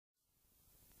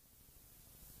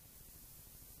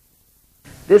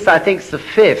This, I think, is the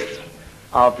fifth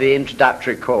of the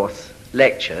introductory course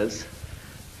lectures,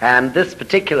 and this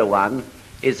particular one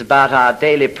is about our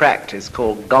daily practice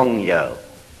called Gongyo.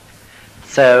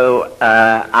 So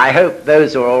I hope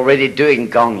those who are already doing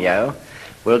Gongyo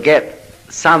will get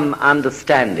some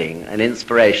understanding and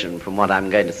inspiration from what I'm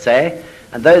going to say,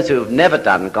 and those who have never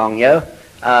done Gongyo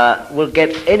will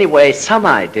get anyway some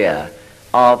idea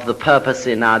of the purpose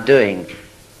in our doing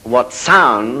what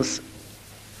sounds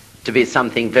to be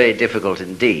something very difficult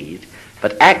indeed,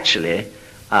 but actually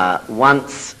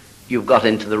once you've got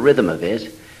into the rhythm of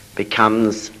it,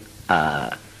 becomes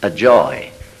a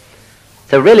joy.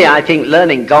 So really I think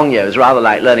learning Gongyo is rather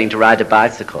like learning to ride a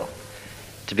bicycle.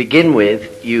 To begin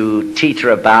with, you teeter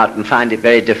about and find it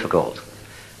very difficult.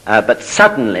 But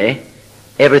suddenly,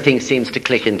 everything seems to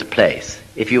click into place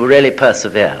if you really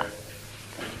persevere.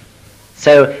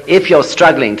 So if you're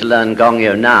struggling to learn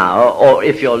Gongyo now, or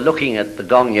if you're looking at the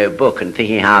Gongyo book and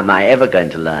thinking, how am I ever going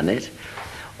to learn it?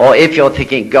 Or if you're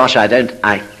thinking, gosh, I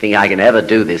think I can ever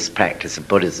do this practice of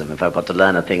Buddhism if I've got to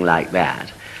learn a thing like that.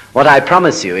 What I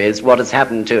promise you is what has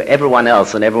happened to everyone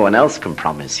else, and everyone else can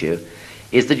promise you,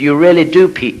 is that you really do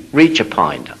reach a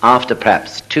point after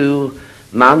perhaps 2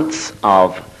 months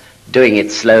of doing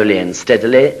it slowly and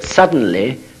steadily,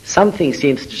 suddenly something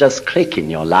seems to just click in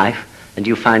your life and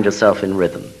you find yourself in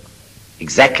rhythm.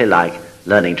 Exactly like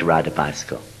learning to ride a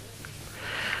bicycle.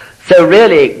 So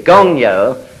really,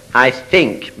 Gongyo, I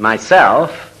think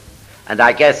myself, and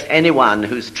I guess anyone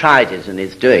who's tried it and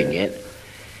is doing it,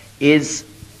 is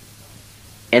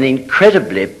an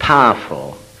incredibly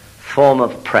powerful form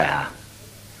of prayer.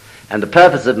 And the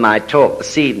purpose of my talk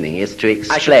this evening is to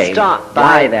explain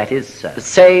why that is so.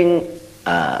 Saying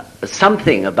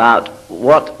something about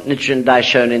what Nichiren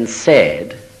Daishonin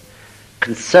said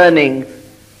concerning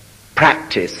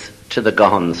practice to the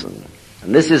Gohonzon.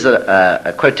 And this is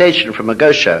a quotation from a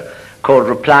Gosho called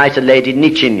Reply to Lady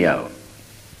Nichinyo.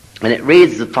 And it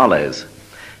reads as follows: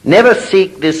 "Never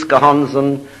seek this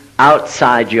Gohonzon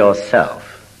outside yourself.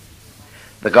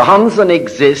 The Gohonzon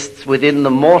exists within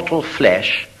the mortal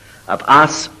flesh of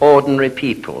us ordinary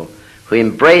people who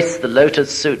embrace the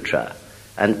Lotus Sutra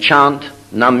and chant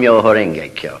Nam-myoho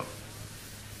Renge Kyo.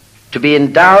 To be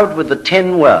endowed with the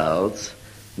 10 worlds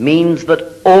means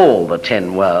that all the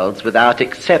 10 worlds, without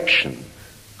exception,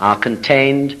 are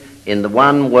contained in the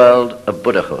one world of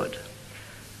Buddhahood.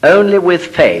 Only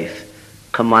with faith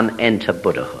can one enter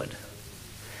Buddhahood."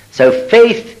 So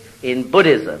faith in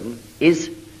Buddhism is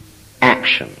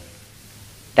action.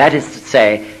 That is to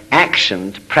say,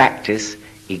 action to practice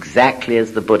exactly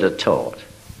as the Buddha taught.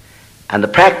 And the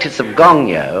practice of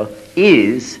Gongyo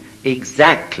is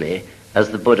exactly as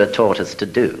the Buddha taught us to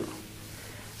do.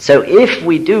 So if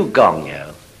we do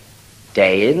Gongyo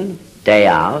day in, day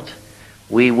out,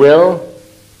 we will,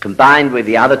 combined with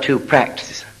the other 2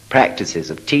 practices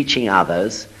of teaching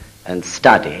others and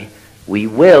study, we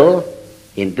will,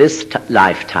 in this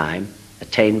lifetime,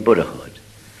 attain Buddhahood.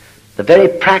 The very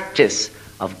practice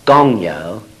of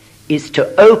Gongyo is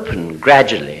to open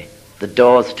gradually the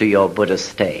doors to your Buddha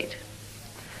state.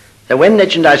 So when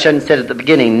Nichiren Daishonin said at the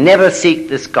beginning, never seek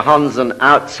this Gohonzon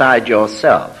outside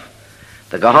yourself,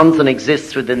 the Gohonzon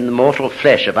exists within the mortal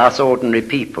flesh of us ordinary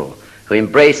people who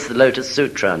embrace the Lotus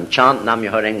Sutra and chant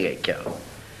Nam-myoho Renge Kyo.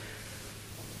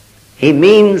 He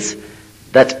means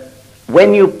that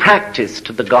when you practice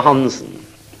to the Gohonzon,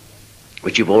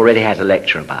 which you've already had a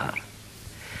lecture about,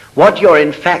 what you're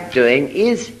in fact doing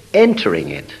is entering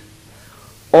it,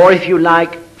 or if you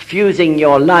like, fusing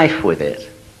your life with it.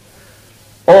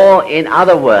 Or in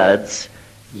other words,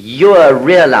 you are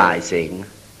realizing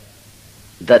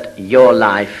that your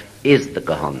life is the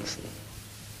Gohonzon,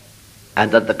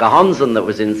 and that the Gohonzon that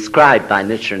was inscribed by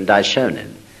Nichiren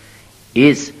Daishonin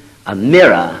is a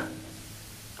mirror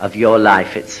of your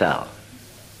life itself.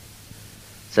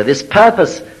 So this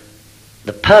purpose,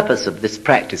 the purpose of this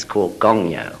practice called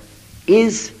Gongyo,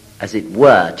 is, as it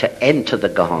were, to enter the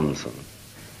Gohonzon.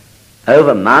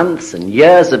 Over months and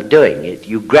years of doing it,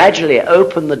 you gradually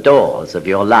open the doors of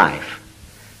your life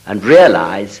and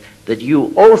realize that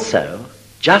you also,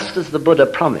 just as the Buddha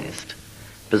promised,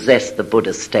 possess the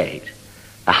Buddha state,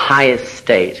 the highest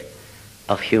state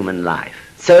of human life.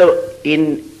 So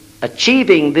in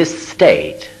achieving this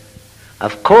state,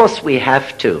 of course we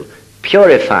have to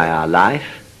purify our life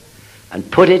and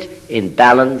put it in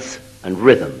balance and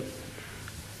rhythm.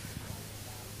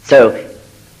 So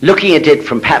looking at it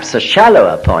from perhaps a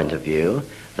shallower point of view,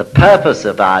 the purpose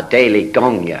of our daily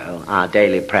Gongyo, our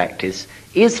daily practice,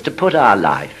 is to put our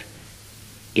life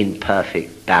in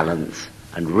perfect balance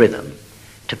and rhythm,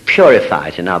 to purify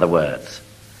it, in other words.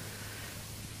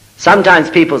 Sometimes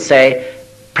people say,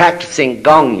 practicing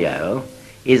Gongyo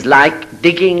is like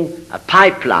digging a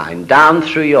pipeline down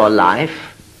through your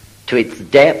life to its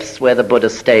depths where the Buddha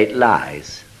state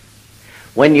lies.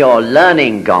 When you're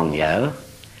learning Gongyo,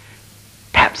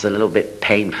 perhaps a little bit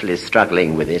painfully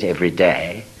struggling with it every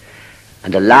day,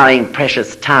 and allowing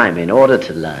precious time in order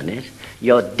to learn it,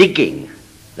 you're digging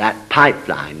that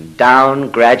pipeline down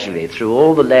gradually through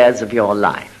all the layers of your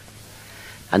life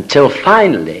until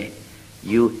finally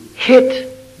you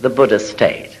hit the Buddha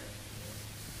state.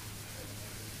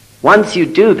 Once you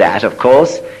do that, of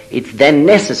course, it's then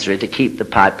necessary to keep the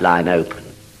pipeline open.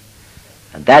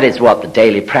 And that is what the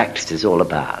daily practice is all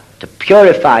about, to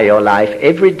purify your life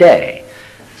every day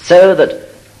so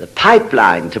that the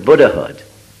pipeline to Buddhahood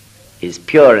is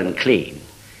pure and clean.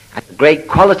 And the great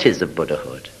qualities of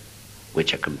Buddhahood,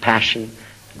 which are compassion,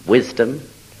 wisdom,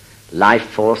 life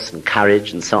force and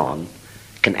courage and so on,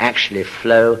 can actually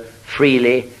flow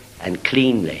freely and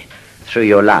cleanly through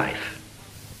your life.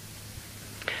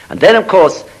 And then, of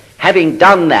course, having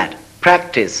done that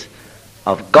practice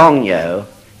of Gongyo,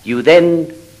 you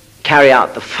then carry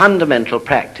out the fundamental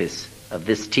practice of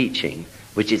this teaching,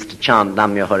 which is to chant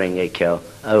Nam-myoho Renge Kyo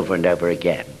over and over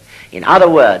again. In other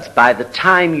words, by the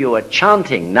time you are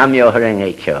chanting Nam-myoho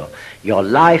Renge Kyo, your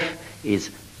life is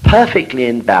perfectly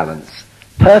in balance,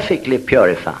 perfectly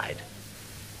purified,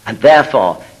 and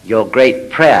therefore your great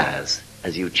prayers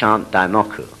as you chant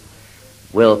Daimoku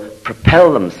will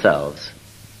propel themselves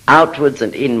outwards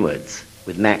and inwards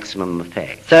with maximum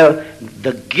effect. So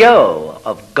the Gyo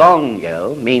of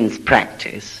Gongyo means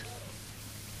practice,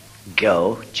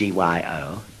 Gyo,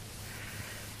 G-Y-O,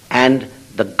 and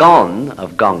the Gon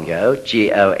of Gongyo,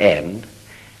 G-O-N,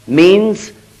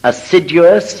 means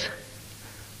assiduous,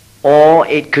 or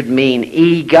it could mean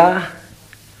eager,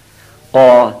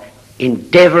 or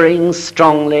endeavoring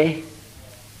strongly,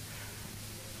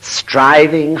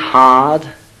 striving hard.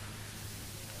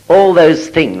 All those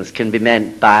things can be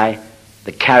meant by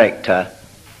the character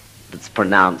that's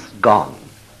pronounced Gon.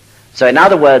 So in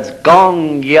other words,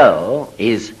 Gongyo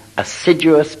is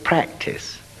assiduous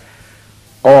practice,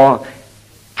 or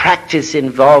practice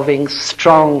involving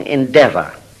strong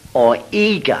endeavor, or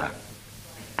eager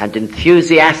and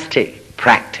enthusiastic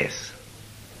practice.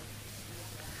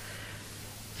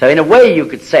 So in a way you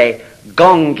could say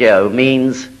Gongyo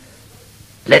means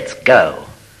let's go.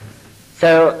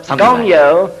 So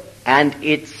Gongyo and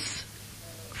its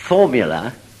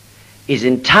formula is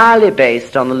entirely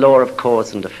based on the law of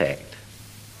cause and effect,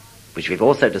 which we've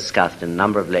also discussed in a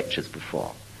number of lectures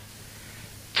before.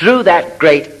 Through that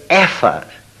great effort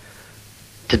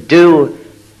to do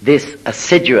this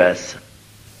assiduous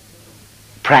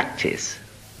practice,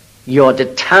 your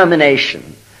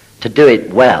determination to do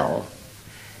it well,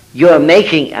 you're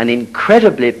making an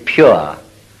incredibly pure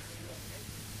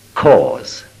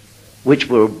cause, which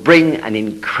will bring an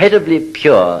incredibly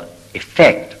pure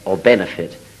effect or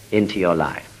benefit into your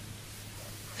life.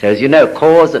 So as you know,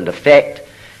 cause and effect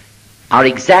are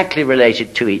exactly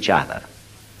related to each other.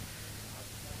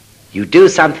 You do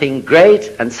something great,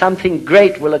 and something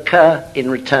great will occur in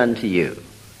return to you.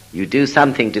 You do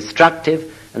something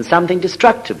destructive, and something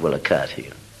destructive will occur to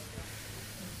you.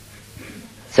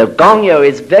 So Gongyo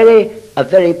is a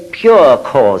very pure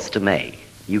cause to make.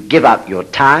 You give up your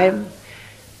time.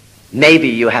 Maybe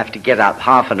you have to get up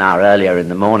half an hour earlier in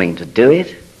the morning to do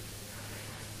it.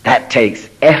 That takes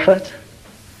effort,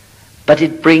 but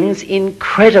it brings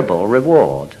incredible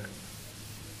reward.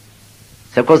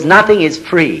 So of course nothing is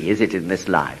free, is it, in this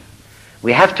life?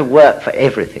 We have to work for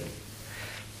everything.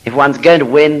 If one's going to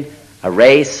win a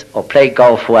race, or play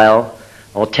golf well,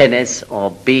 or tennis,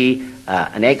 or be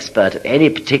an expert at any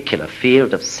particular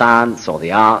field of science or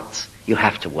the arts, you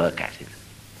have to work at it.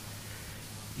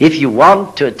 If you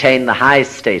want to attain the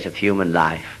highest state of human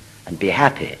life and be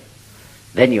happy,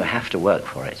 then you have to work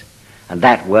for it. And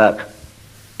that work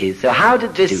is... So how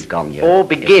did this all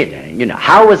begin? You know,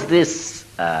 how was this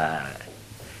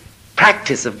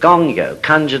practice of Gongyo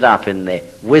conjured up in the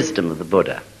wisdom of the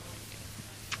Buddha?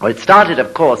 Well, it started,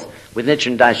 of course, with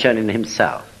Nichiren Daishonin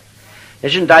himself.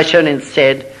 Nichiren Daishonin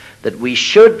said that we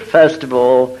should, first of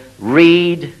all,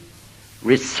 read,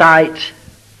 recite,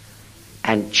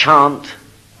 and chant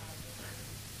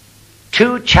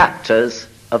 2 chapters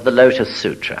of the Lotus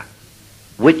Sutra,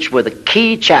 which were the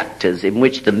key chapters in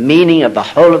which the meaning of the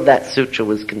whole of that sutra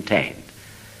was contained.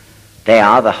 They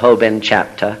are the Hoben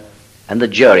chapter and the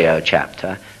Juryo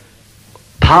chapter,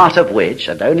 part of which,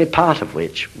 and only part of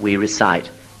which, we recite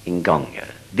in Gongyo.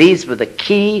 These were the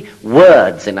key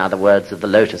words, in other words, of the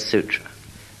Lotus Sutra.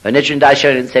 When Nichiren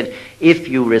Daishonin said, if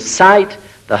you recite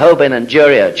the Hoben and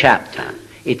Juryo chapter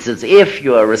it's as if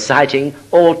you are reciting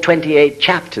all 28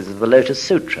 chapters of the Lotus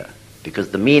Sutra,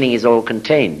 because the meaning is all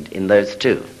contained in those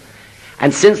two.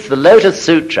 And since the Lotus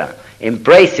Sutra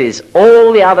embraces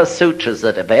all the other sutras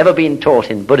that have ever been taught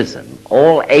in Buddhism,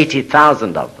 all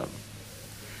 80,000 of them,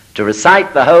 to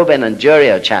recite the Hoben and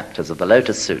Juryo chapters of the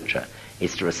Lotus Sutra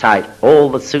is to recite all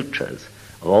the sutras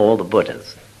of all the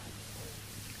Buddhas.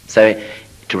 So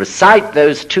to recite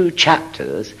those two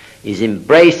chapters is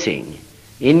embracing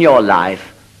in your life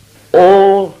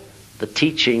all the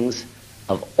teachings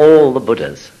of all the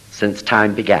Buddhas since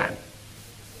time began.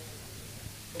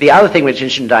 The other thing which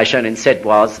Nichiren Daishonin said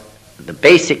was the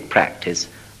basic practice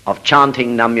of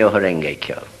chanting Nam-myoho Renge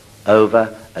Kyo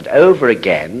over and over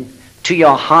again to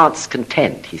your heart's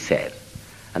content, he said.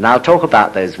 And I'll talk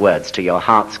about those words, to your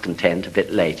heart's content, a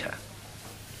bit later.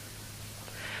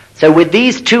 So with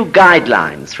these two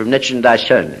guidelines from Nichiren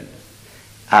Daishonin,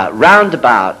 round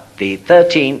about the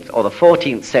 13th or the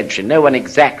 14th century, no one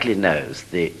exactly knows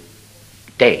the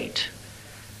date,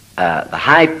 the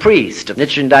high priest of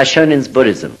Nichiren Daishonin's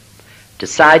Buddhism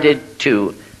decided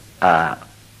to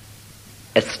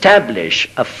establish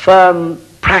a firm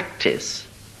practice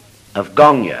of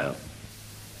Gongyo,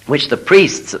 which the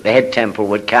priests at the head temple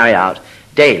would carry out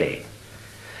daily.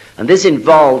 And this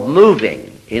involved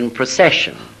moving in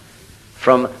procession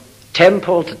from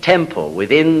temple to temple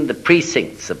within the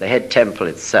precincts of the head temple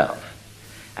itself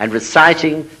and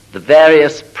reciting the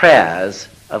various prayers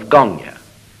of Gongyo.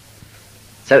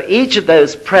 So each of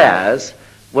those prayers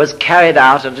was carried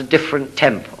out at a different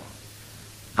temple.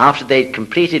 After they'd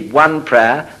completed one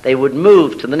prayer, they would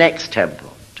move to the next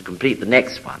temple to complete the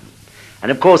next one.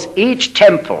 And of course, each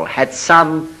temple had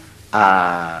some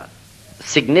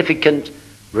significant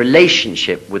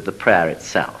relationship with the prayer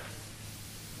itself.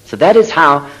 So that is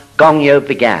how Gongyo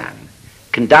began,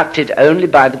 conducted only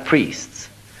by the priests.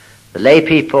 The lay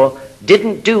people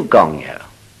didn't do Gongyo.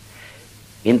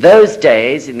 In those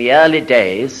days, in the early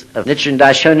days of Nichiren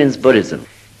Daishonin's Buddhism,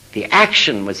 the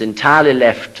action was entirely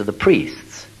left to the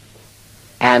priests,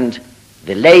 and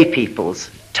the lay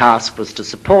people's task was to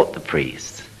support the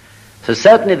priests. So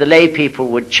certainly the lay people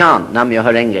would chant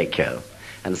Nam-myoho Renge Kyo,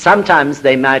 and sometimes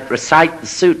they might recite the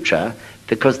sutra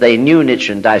because they knew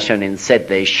Nichiren Daishonin said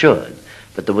they should,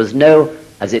 but there was no,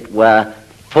 as it were,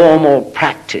 formal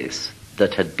practice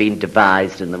that had been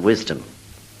devised in the wisdom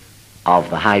of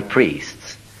the high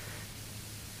priests,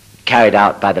 carried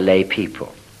out by the lay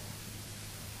people.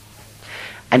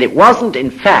 And it wasn't, in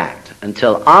fact,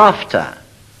 until after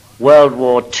World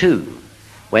War II,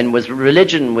 when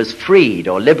religion was freed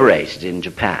or liberated in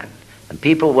Japan, and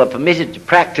people were permitted to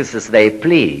practice as they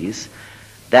please,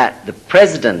 that the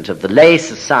president of the lay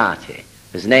society,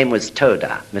 whose name was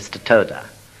Toda, Mr. Toda,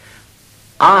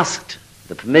 asked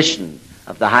the permission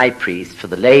of the high priest for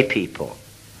the lay people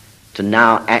to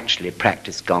now actually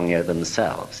practice Gongyo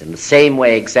themselves, in the same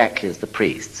way exactly as the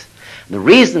priests. And the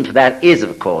reason for that is,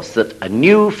 of course, that a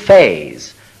new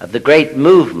phase of the great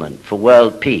movement for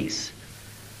world peace,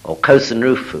 or Kosen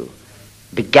Rufu,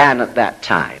 began at that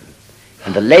time.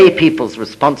 And the lay people's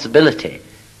responsibility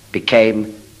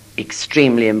became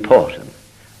extremely important.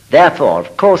 Therefore,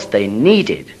 of course, they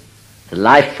needed the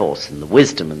life force and the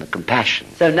wisdom and the compassion.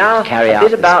 So now a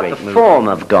bit about the form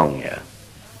of Gongyo.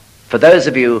 For those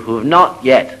of you who have not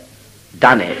yet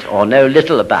done it or know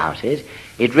little about it,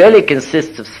 it really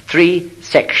consists of three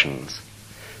sections.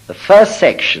 The first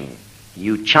section,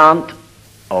 you chant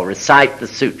or recite the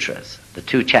sutras, the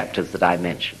two chapters that I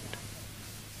mentioned.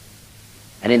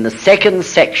 And in the second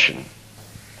section,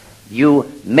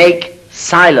 you make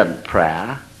silent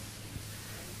prayer,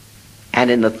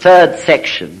 and in the third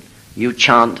section, you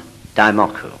chant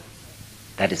Daimoku.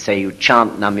 That is to say, you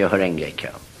chant Nam-myoho Renge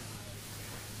Kyo.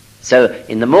 So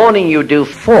in the morning you do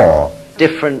 4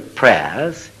 different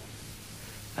prayers,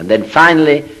 and then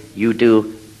finally you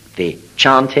do the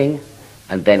chanting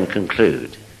and then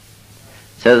conclude.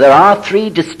 So there are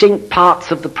 3 distinct parts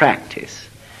of the practice: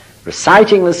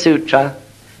 reciting the sutra,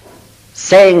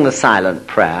 saying the silent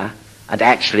prayer, and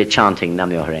actually chanting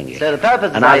Nam-myoho Renge Kyo. So the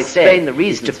purpose, and I explain the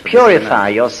reason, is to purify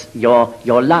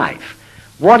your life.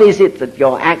 What is it that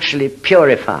you're actually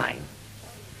purifying?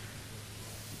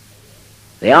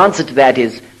 The answer to that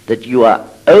is that you are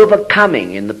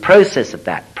overcoming in the process of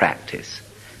that practice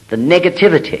the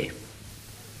negativity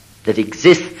that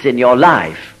exists in your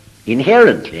life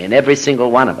inherently in every single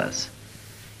one of us,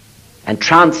 and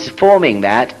transforming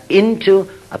that into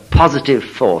a positive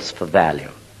force for value.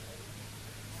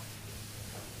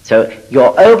 So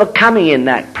you're overcoming in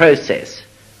that process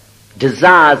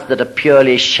desires that are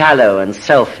purely shallow and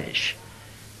selfish,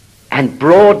 and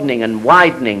broadening and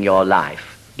widening your life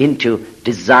into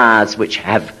desires which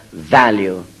have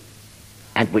value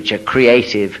and which are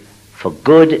creative for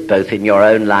good both in your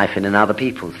own life and in other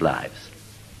people's lives.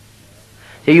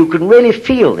 So you can really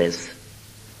feel this,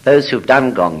 those who've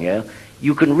done Gongyo,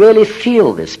 you can really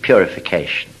feel this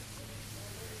purification.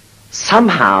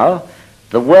 Somehow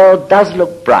the world does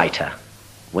look brighter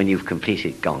when you've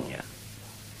completed Gongyo.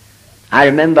 I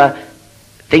remember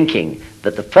thinking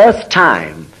that the first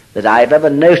time that I've ever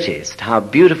noticed how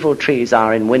beautiful trees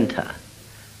are in winter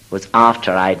was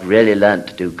after I'd really learnt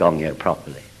to do Gongyo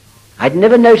properly. I'd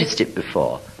never noticed it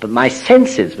before, but my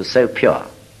senses were so pure.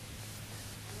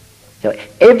 So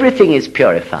everything is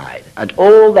purified, and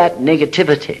all that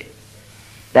negativity,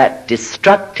 that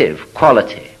destructive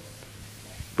quality,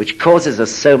 which causes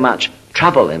us so much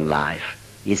trouble in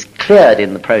life, is cleared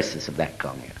in the process of that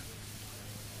Gongyo.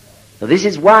 Now this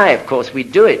is why, of course, we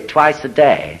do it twice a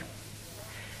day.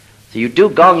 So you do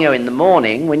Gongyo in the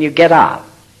morning when you get up.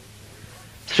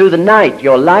 Through the night,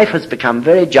 your life has become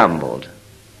very jumbled.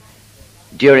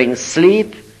 During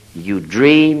sleep, you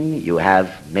dream, you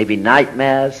have maybe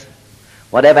nightmares.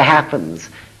 Whatever happens,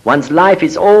 one's life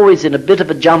is always in a bit of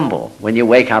a jumble when you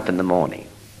wake up in the morning.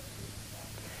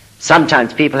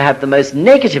 Sometimes people have the most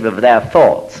negative of their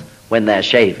thoughts when they're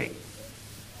shaving.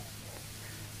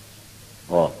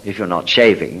 Or if you're not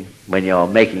shaving, when you're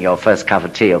making your first cup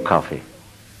of tea or coffee.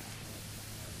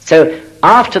 So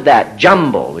after that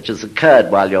jumble which has occurred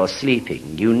while you're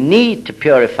sleeping, you need to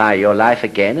purify your life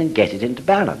again and get it into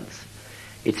balance.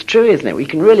 It's true, isn't it? We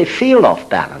can really feel off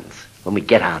balance when we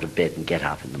get out of bed and get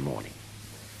up in the morning.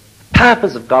 The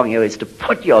purpose of Gongyo is to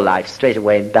put your life straight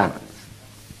away in balance.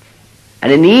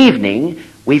 And in the evening,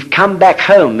 we've come back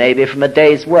home maybe from a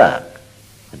day's work.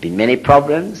 There have been many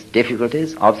problems,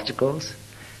 difficulties, obstacles,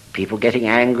 people getting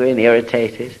angry and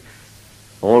irritated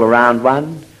all around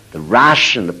one, the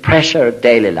rush and the pressure of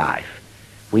daily life.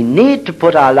 We need to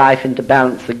put our life into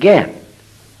balance again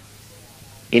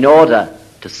in order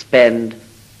to spend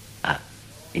an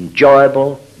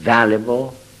enjoyable,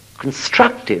 valuable,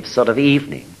 constructive sort of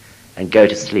evening and go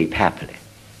to sleep happily.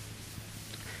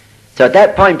 So at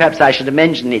that point, perhaps I should have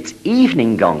mentioned it's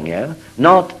evening Gongyo,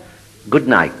 not good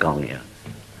night Gongyo.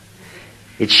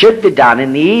 It should be done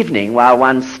in the evening while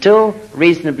one's still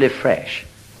reasonably fresh.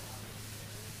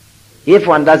 If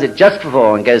one does it just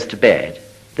before one goes to bed,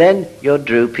 then you're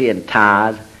droopy and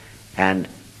tired, and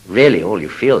really all you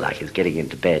feel like is getting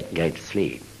into bed and going to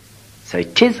sleep. So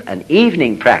it is an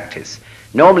evening practice,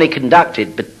 normally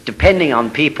conducted, but depending on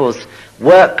people's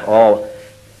work or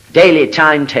daily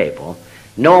timetable,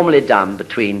 normally done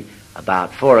between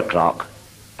about 4 o'clock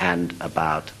and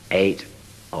about 8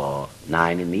 or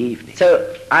 9 in the evening.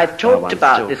 So I've talked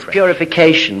about this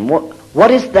purification. What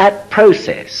is that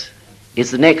process? Is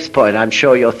the next point I'm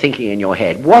sure you're thinking in your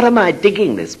head. What am I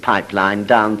digging this pipeline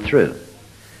down through?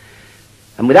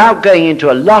 And without going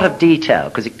into a lot of detail,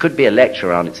 because it could be a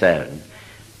lecture on its own,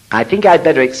 I think I'd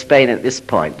better explain at this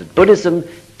point that Buddhism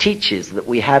teaches that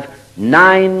we have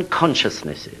 9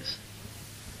 consciousnesses.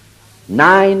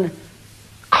 9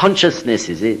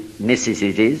 consciousnesses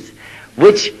it is,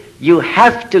 which you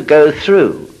have to go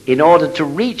through in order to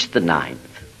reach the 9th,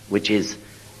 which is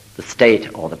the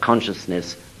state or the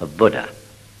consciousness of Buddha.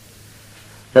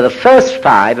 So the first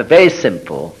 5 are very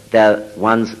simple. They're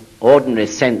one's ordinary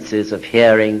senses of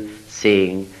hearing,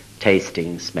 seeing,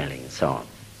 tasting, smelling, and so on.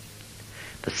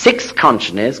 The 6th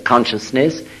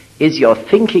consciousness is your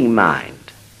thinking mind.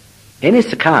 Any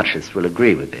psychiatrist will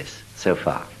agree with this so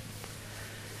far.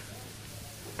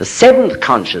 The 7th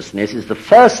consciousness is the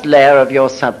first layer of your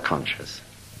subconscious.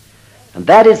 And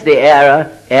that is the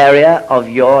area of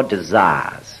your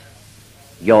desires,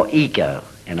 your ego,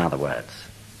 in other words.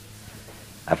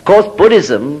 Of course,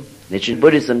 Buddhism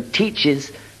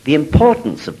teaches the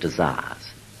importance of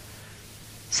desires.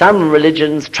 Some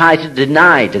religions try to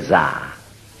deny desire.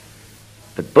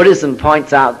 But Buddhism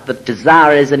points out that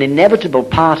desire is an inevitable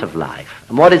part of life.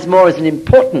 And what is more, is an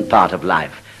important part of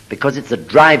life, because it's a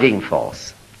driving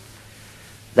force.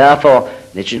 Therefore,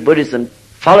 Nichiren Buddhism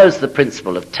follows the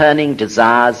principle of turning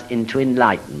desires into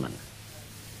enlightenment.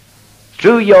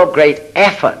 Through your great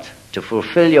effort to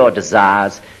fulfill your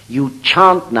desires, you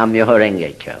chant Nam-myoho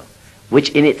Renge-kyo, which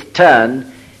in its turn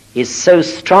is so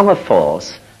strong a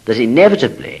force that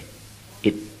inevitably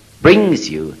it brings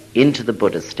you into the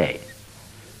Buddha state.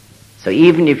 So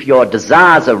even if your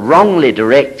desires are wrongly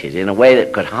directed in a way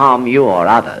that could harm you or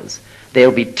others,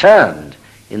 they'll be turned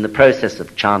in the process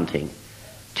of chanting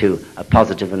to a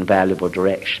positive and valuable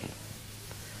direction.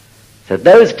 So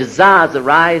those desires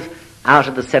arise out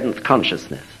of the 7th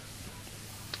consciousness.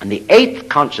 And the 8th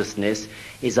consciousness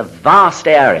is a vast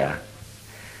area.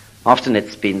 Often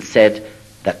it's been said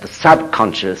that the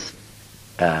subconscious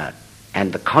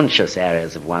and the conscious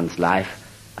areas of one's life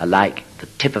are like the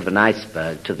tip of an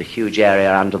iceberg to the huge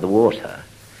area under the water.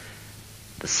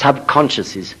 The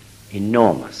subconscious is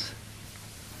enormous.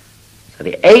 So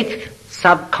the eighth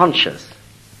subconscious,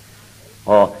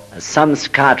 or as some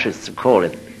psychiatrists call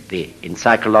it, in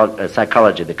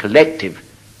psychology, the collective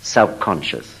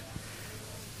subconscious,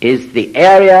 is the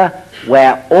area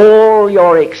where all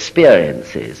your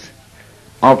experiences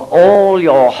of all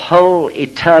your whole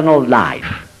eternal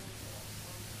life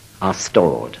are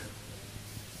stored.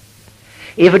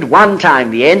 If at one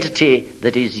time the entity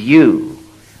that is you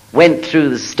went through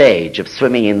the stage of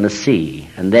swimming in the sea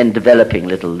and then developing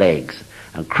little legs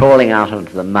and crawling out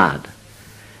onto the mud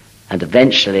and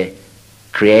eventually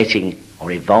creating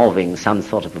or evolving some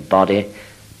sort of a body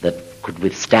that could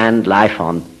withstand life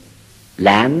on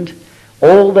land,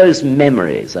 all those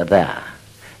memories are there.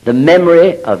 The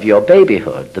memory of your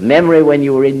babyhood, the memory when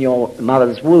you were in your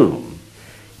mother's womb,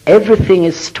 everything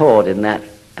is stored in that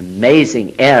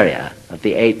amazing area of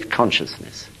the eighth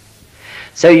consciousness.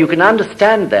 So you can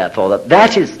understand, therefore, that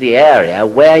that is the area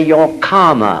where your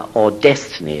karma or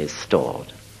destiny is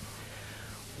stored.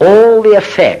 All the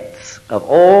effects of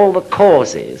all the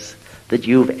causes that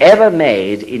you've ever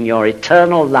made in your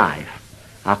eternal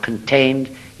life are contained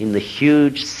in the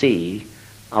huge sea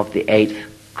of the eighth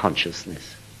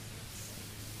consciousness.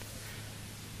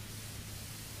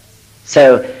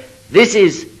 So this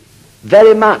is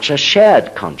very much a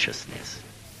shared consciousness.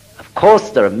 Of course,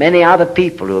 there are many other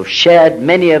people who have shared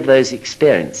many of those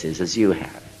experiences as you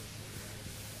have.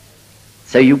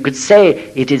 So you could say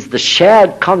it is the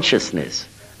shared consciousness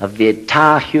of the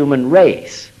entire human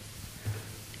race,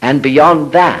 and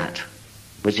beyond that,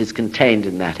 which is contained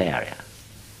in that area.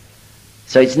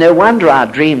 So it's no wonder our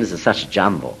dreams are such a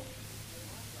jumble.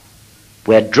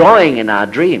 We're drawing in our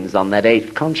dreams on that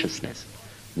eighth consciousness,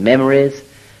 memories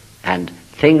and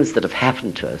things that have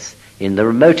happened to us in the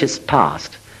remotest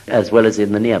past as well as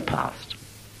in the near past.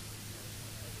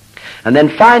 And then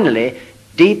finally,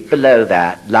 deep below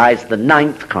that lies the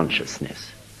ninth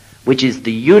consciousness, which is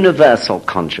the universal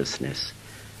consciousness,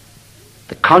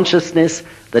 the consciousness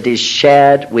that is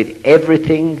shared with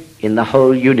everything in the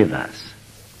whole universe,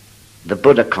 the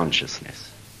Buddha consciousness.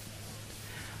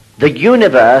 The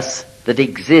universe that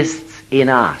exists in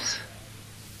us,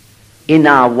 in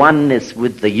our oneness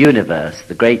with the universe,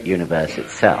 the great universe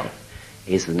itself,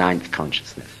 is the ninth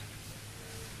consciousness.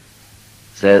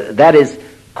 So that is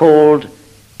called,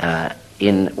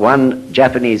 in one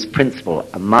Japanese principle,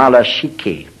 amala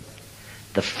shiki,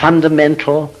 the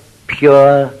fundamental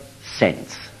pure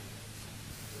sense.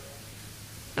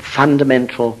 The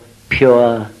fundamental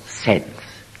pure sense,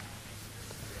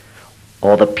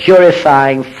 or the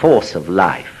purifying force of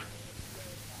life,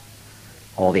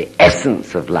 or the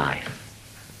essence of life,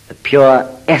 the pure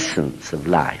essence of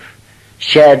life,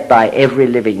 shared by every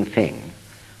living thing,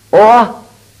 or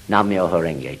Nam-myoho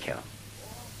Renge Kyo,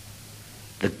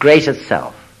 the greater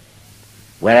self,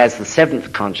 whereas the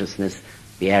seventh consciousness,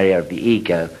 the area of the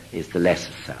ego, is the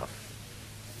lesser self.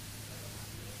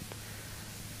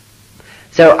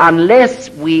 So unless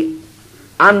we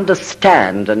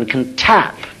understand and can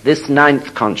tap this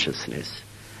ninth consciousness,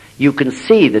 you can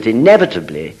see that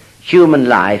inevitably human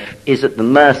life is at the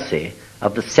mercy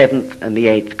of the seventh and the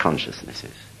eighth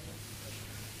consciousnesses.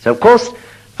 So of course,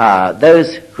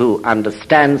 those who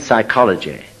understand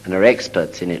psychology and are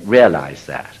experts in it realize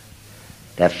that.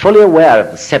 They're fully aware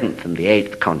of the seventh and the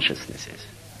eighth consciousnesses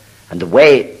and the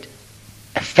way it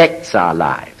affects our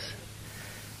lives.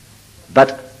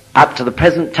 But up to the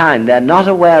present time, they're not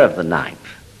aware of the ninth.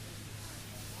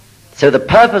 So the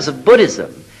purpose of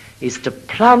Buddhism is to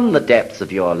plumb the depths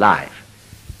of your life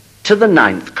to the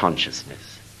ninth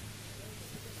consciousness,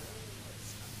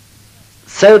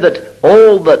 so that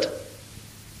all that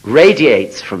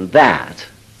radiates from that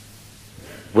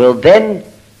will then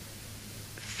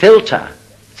filter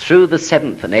through the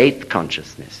seventh and eighth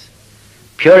consciousness,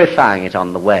 purifying it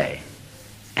on the way,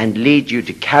 and lead you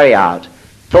to carry out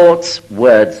thoughts,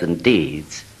 words, and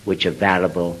deeds which are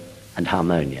variable and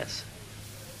harmonious.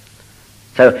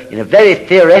 So in a very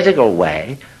theoretical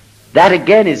way, that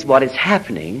again is what is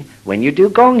happening when you do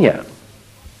Gongyo.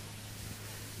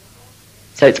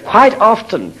 So it's quite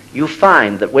often you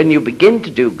find that when you begin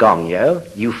to do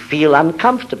Gongyo, you feel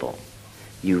uncomfortable.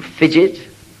 You fidget,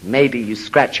 maybe you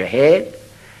scratch your head,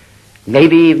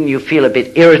 maybe even you feel a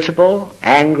bit irritable,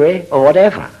 angry, or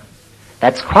whatever.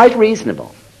 That's quite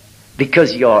reasonable,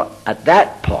 because you're at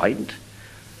that point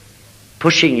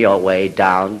pushing your way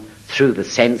down through the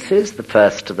senses, the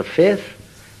first to the fifth,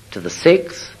 to the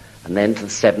sixth, and then to the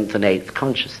seventh and eighth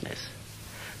consciousness.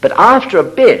 But after a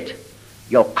bit,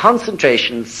 your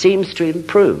concentration seems to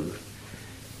improve.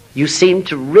 You seem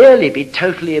to really be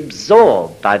totally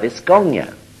absorbed by this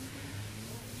Gongyo.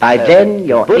 By then,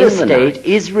 your Buddha state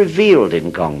is revealed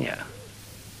in Gongyo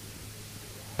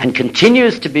and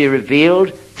continues to be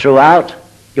revealed throughout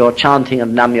your chanting of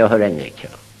Nam-myoho Renge-kyo.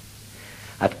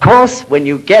 Of course, when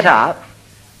you get up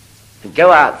and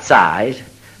go outside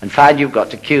and find you've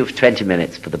got to queue for 20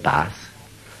 minutes for the bus,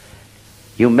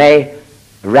 you may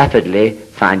rapidly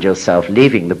find yourself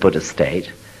leaving the Buddha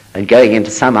state and going into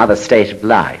some other state of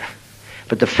life.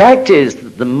 But the fact is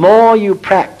that the more you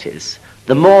practice,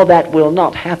 the more that will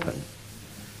not happen.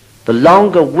 The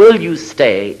longer will you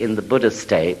stay in the Buddha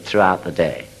state throughout the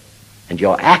day, and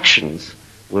your actions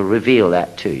will reveal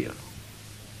that to you.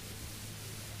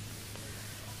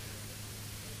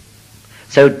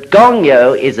 So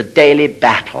Gongyo is a daily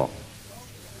battle.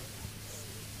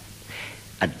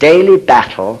 A daily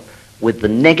battle with the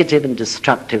negative and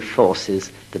destructive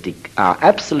forces that are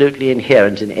absolutely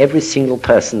inherent in every single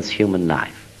person's human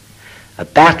life. A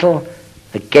battle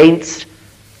against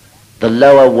the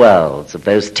lower worlds of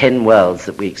those 10 worlds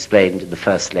that we explained in the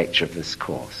first lecture of this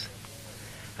course.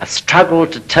 A struggle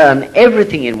to turn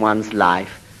everything in one's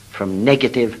life from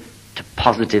negative to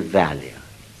positive value.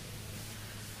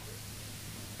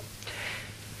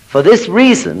 For this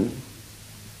reason,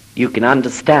 you can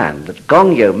understand that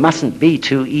Gongyo mustn't be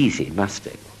too easy, must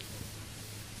it?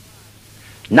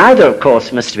 Neither, of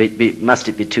course, must it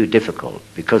be too difficult,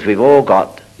 because we've all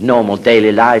got normal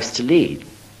daily lives to lead.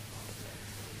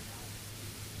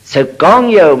 So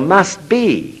Gongyo must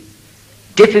be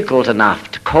difficult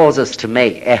enough to cause us to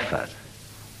make effort.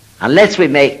 Unless we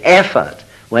make effort,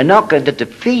 we're not going to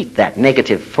defeat that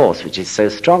negative force which is so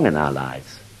strong in our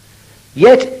lives.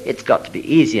 Yet it's got to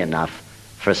be easy enough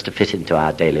for us to fit into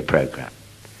our daily program.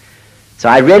 So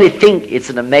I really think it's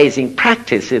an amazing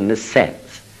practice in this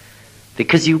sense,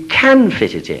 because you can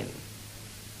fit it in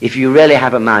if you really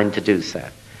have a mind to do so.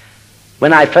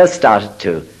 When I first started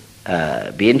to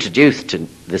be introduced to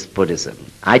this Buddhism,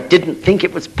 I didn't think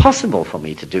it was possible for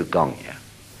me to do Gongyo.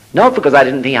 Not because I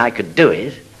didn't think I could do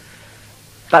it,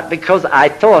 but because I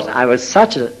thought I was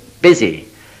such a busy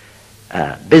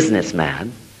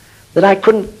businessman that I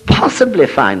couldn't possibly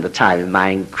find the time in my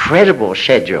incredible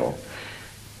schedule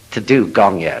to do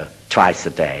Gongyo twice a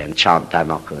day and chant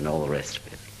Daimoku and all the rest of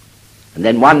it. And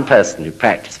then one person who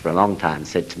practiced for a long time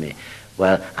said to me,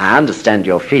 "Well, I understand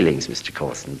your feelings, Mr.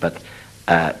 Corson, but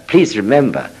please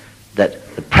remember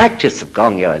that the practice of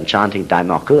Gongyo and chanting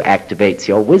Daimoku activates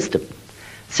your wisdom.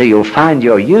 So you'll find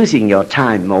you're using your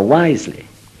time more wisely."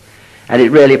 And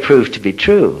it really proved to be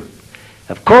true.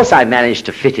 Of course, I managed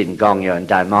to fit in Gongyo and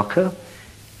Daimoku,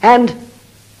 and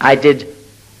I did,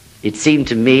 it seemed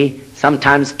to me,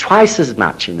 sometimes twice as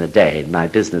much in a day in my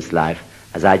business life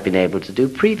as I'd been able to do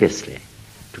previously,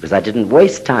 because I didn't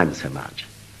waste time so much,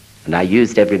 and I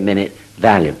used every minute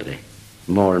valuably,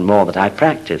 more and more that I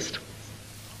practiced.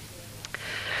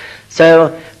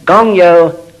 So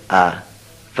Gongyo,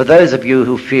 for those of you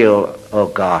who feel, oh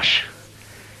gosh,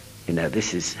 you know,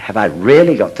 have I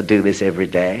really got to do this every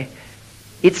day?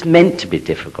 It's meant to be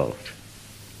difficult.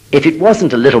 If it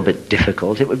wasn't a little bit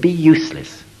difficult, it would be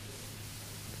useless.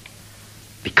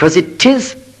 Because it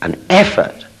is an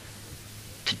effort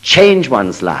to change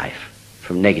one's life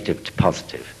from negative to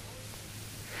positive.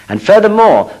 And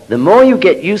furthermore, the more you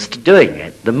get used to doing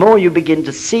it, the more you begin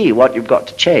to see what you've got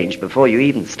to change before you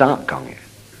even start Gongyo.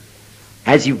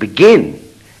 As you begin,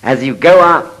 as you go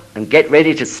up and get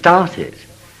ready to start it,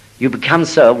 you become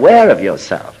so aware of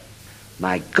yourself.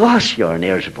 My gosh, you're an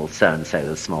irritable so-and-so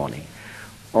this morning.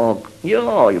 Or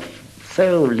you're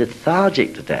so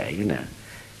lethargic today, you know.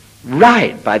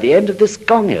 Right, by the end of this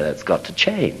Gongyo, that's got to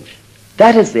change.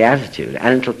 That is the attitude,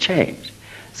 and it'll change.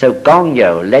 So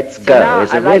Gongyo, let's go,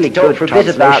 is a really good for a bit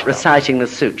about reciting the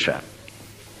sutra.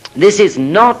 This is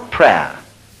not prayer.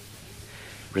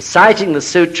 Reciting the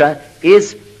sutra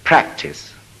is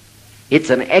practice.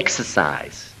 It's an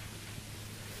exercise.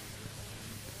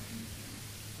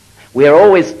 We are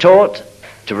always taught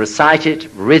to recite it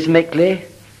rhythmically,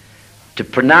 to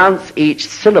pronounce each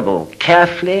syllable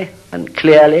carefully and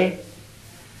clearly,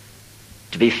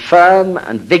 to be firm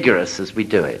and vigorous as we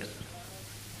do it.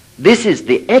 This is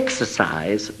the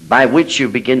exercise by which you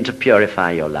begin to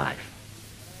purify your life.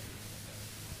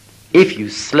 If you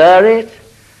slur it,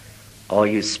 or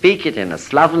you speak it in a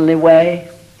slovenly way,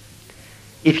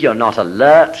 if you're not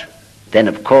alert, then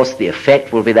of course the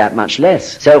effect will be that much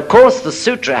less. So of course the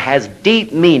sutra has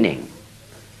deep meaning.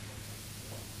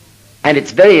 And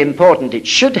it's very important it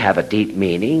should have a deep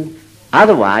meaning,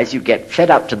 otherwise you get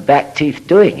fed up to the back teeth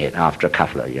doing it after a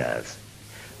couple of years.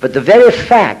 But the very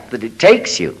fact that it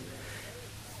takes you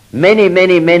many,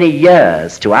 many, many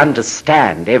years to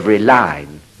understand every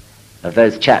line of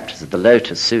those chapters of the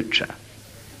Lotus Sutra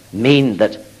mean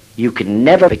that you can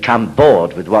never become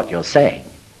bored with what you're saying.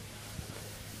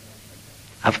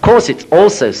 Of course, it's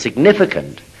also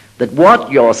significant that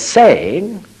what you're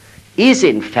saying is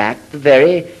in fact the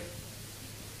very,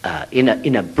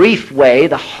 in a brief way,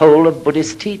 the whole of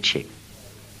Buddhist teaching.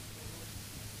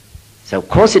 So of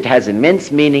course it has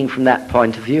immense meaning from that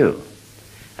point of view.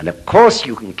 And of course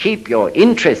you can keep your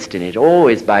interest in it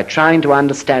always by trying to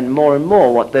understand more and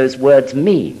more what those words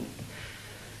mean.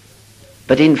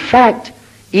 But in fact,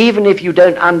 even if you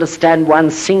don't understand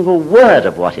one single word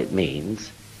of what it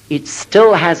means, it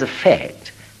still has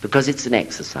effect because it's an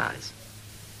exercise.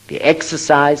 The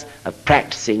exercise of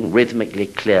practicing rhythmically,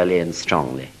 clearly and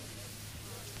strongly.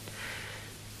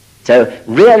 So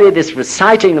really this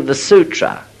reciting of the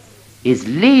sutra is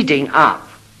leading up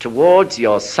towards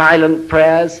your silent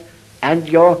prayers and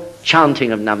your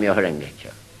chanting of Nam-myoho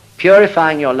Renge-kyo,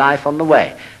 purifying your life on the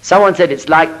way. Someone said it's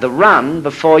like the run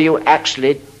before you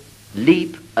actually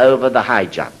leap over the high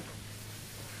jump.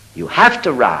 You have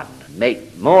to run and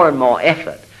make more and more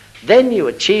effort. Then you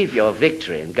achieve your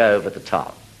victory and go over the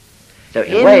top. So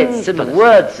in the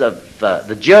words of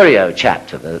the Juryo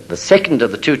chapter, the second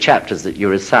of the two chapters that you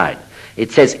recite,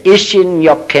 it says, Ishin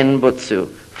Yokken Butsu,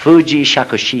 Fuji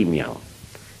Shakushimyo.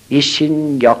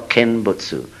 Ishin Yokken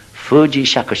Butsu, Fuji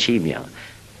Shakushimyo.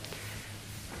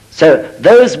 So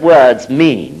those words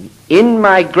mean, in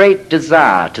my great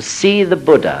desire to see the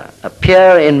Buddha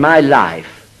appear in my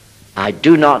life, I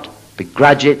do not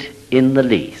begrudge it in the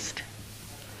least.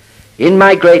 In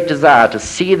my great desire to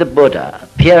see the Buddha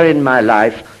appear in my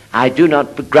life, I do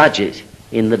not begrudge it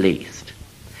in the least.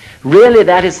 Really,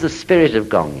 that is the spirit of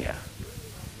Gongyo.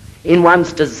 In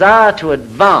one's desire to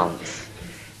advance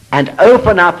and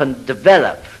open up and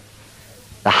develop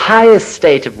the highest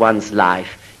state of one's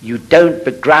life, you don't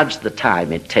begrudge the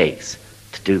time it takes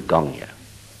to do Gongyo.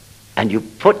 And you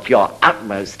put your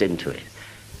utmost into it.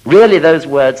 Really, those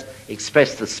words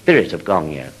express the spirit of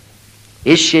Gongyo.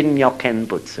 Ishin Yokken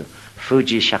Butsu,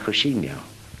 Fuji Shakushimyo.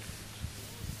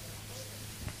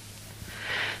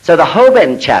 So the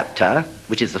Hoben chapter,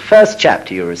 which is the first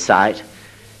chapter you recite,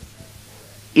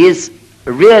 is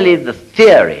really the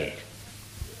theory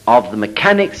of the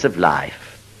mechanics of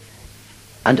life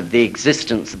and of the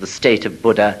existence of the state of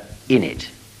Buddha in it,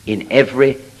 in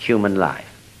every human life.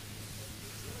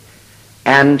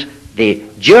 And the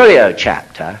Juryo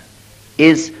chapter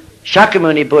is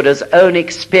Shakyamuni Buddha's own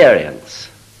experience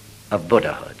of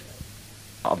Buddhahood,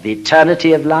 of the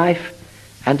eternity of life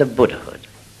and of Buddhahood.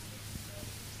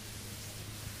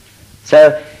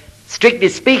 So, strictly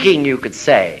speaking, you could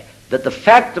say that the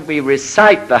fact that we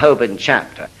recite the Hoben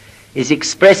chapter is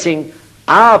expressing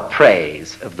our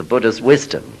praise of the Buddha's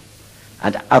wisdom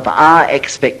and of our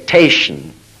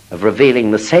expectation of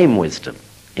revealing the same wisdom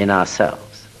in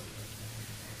ourselves.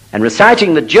 And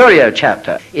reciting the Juryo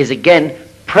chapter is again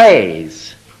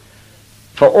praise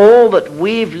for all that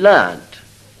we've learned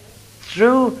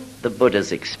through the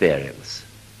Buddha's experience,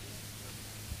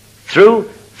 through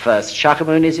first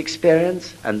Shakyamuni's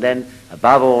experience, and then,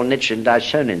 above all, Nichiren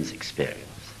Daishonin's experience,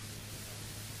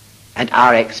 and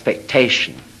our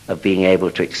expectation of being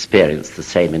able to experience the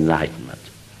same enlightenment.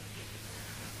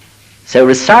 So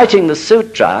reciting the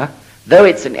sutra, though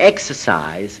it's an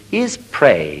exercise, is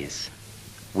praise.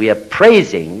 We are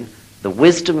praising the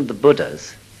wisdom of the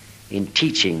Buddhas in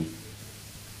teaching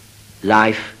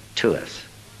life to us.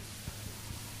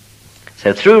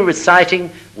 So through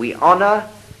reciting, we honor,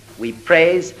 we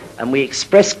praise, and we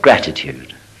express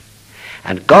gratitude.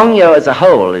 And Gongyo as a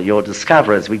whole, you'll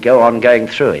discover as we go on going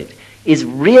through it, is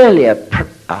really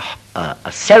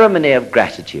a ceremony of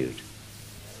gratitude.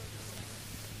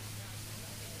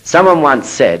 Someone once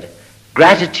said,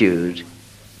 gratitude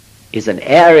is an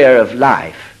area of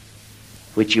life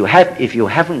which you have, if you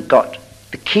haven't got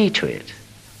the key to it,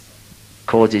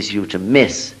 causes you to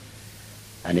miss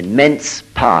an immense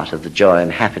part of the joy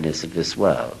and happiness of this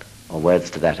world, or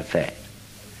words to that effect.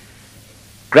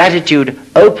 Gratitude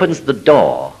opens the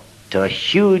door to a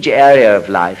huge area of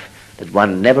life that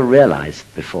one never realized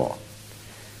before.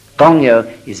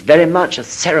 Gongyo is very much a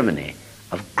ceremony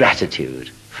of gratitude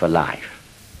for life.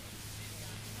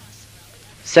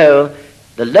 So,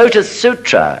 the Lotus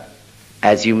Sutra,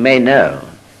 as you may know,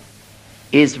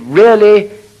 is really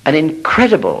an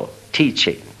incredible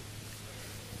teaching.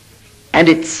 And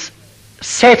it's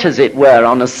set, as it were,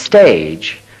 on a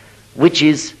stage which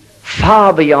is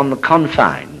far beyond the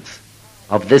confines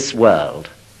of this world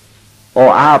or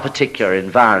our particular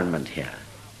environment here.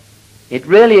 It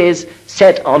really is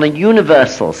set on a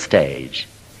universal stage.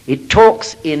 It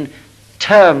talks in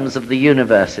terms of the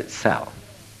universe itself.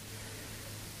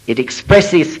 It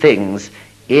expresses things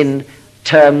in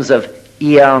terms of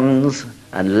eons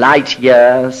and light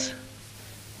years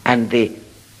and the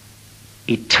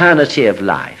eternity of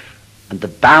life and the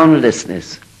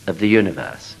boundlessness of the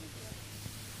universe.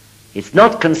 It's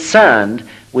not concerned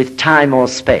with time or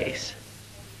space.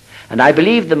 And I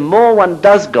believe the more one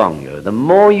does Gongyo, the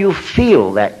more you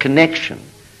feel that connection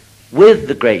with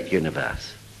the great universe.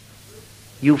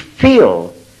 You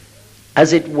feel,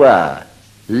 as it were,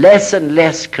 less and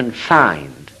less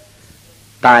confined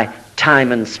by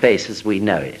time and space as we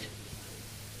know it.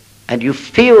 And you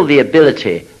feel the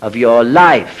ability of your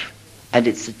life and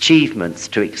its achievements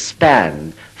to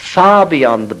expand far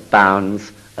beyond the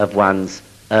bounds of one's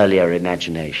earlier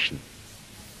imagination.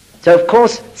 So, of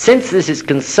course, since this is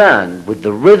concerned with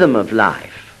the rhythm of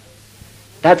life,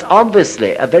 that's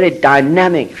obviously a very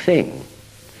dynamic thing.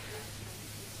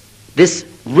 This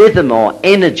rhythm or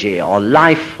energy or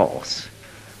life force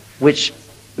which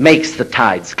makes the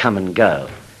tides come and go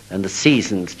and the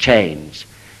seasons change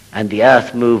and the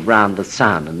earth move round the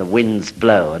sun and the winds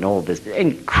blow and all this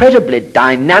incredibly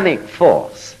dynamic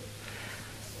force.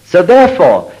 So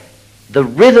therefore, the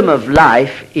rhythm of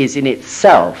life is in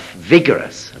itself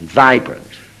vigorous and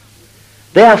vibrant.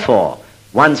 Therefore,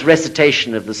 one's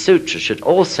recitation of the sutra should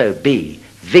also be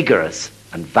vigorous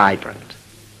and vibrant.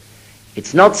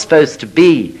 It's not supposed to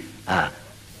be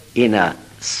in a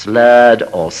slurred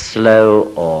or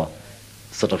slow or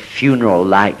sort of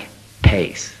funeral-like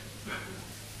pace.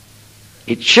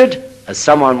 It should, as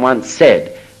someone once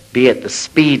said, be at the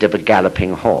speed of a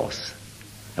galloping horse.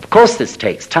 Of course this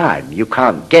takes time. You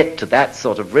can't get to that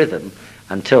sort of rhythm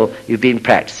until you've been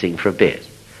practicing for a bit.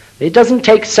 It doesn't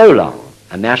take so long,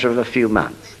 a matter of a few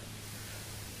months.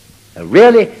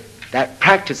 Really, that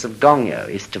practice of Gongyo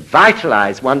is to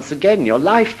vitalize once again your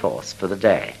life force for the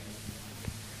day.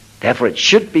 Therefore it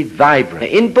should be vibrant.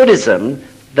 In Buddhism,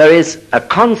 there is a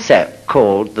concept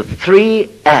called the 3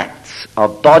 acts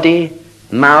of body,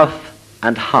 mouth,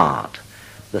 and heart.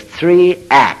 The 3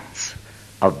 acts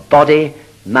of body,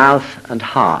 mouth, and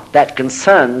heart. That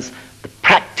concerns the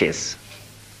practice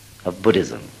of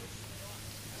Buddhism.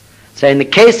 So in the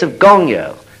case of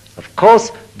Gongyo, of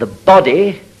course, the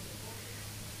body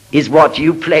is what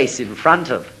you place in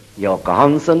front of your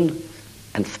Gohonzon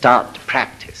and start to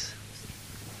practice.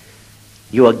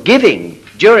 You are giving,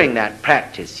 during that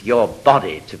practice, your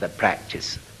body to the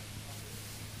practice.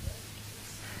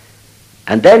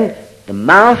 And then the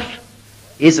mouth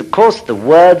is, of course, the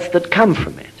words that come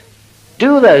from it.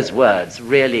 Do those words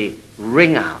really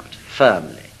ring out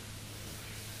firmly?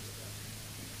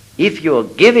 If you're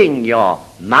giving your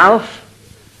mouth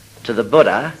to the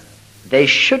Buddha, they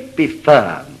should be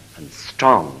firm and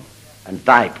strong and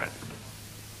vibrant.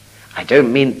 I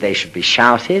don't mean that they should be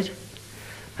shouted,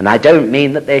 and I don't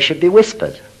mean that they should be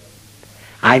whispered.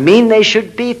 I mean they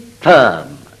should be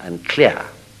firm and clear.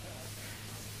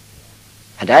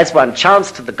 And as one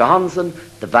chants to the Gohonzon,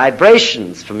 the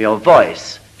vibrations from your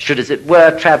voice should, as it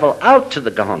were, travel out to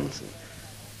the Gohonzon,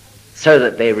 so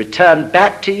that they return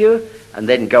back to you and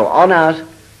then go on out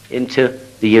into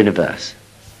the universe.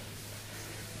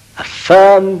 A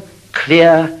firm,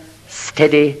 clear,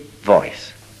 steady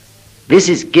voice. This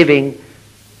is giving,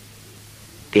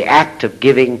 the act of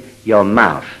giving your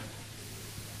mouth.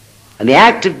 And the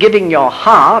act of giving your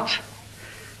heart,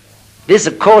 this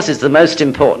of course is the most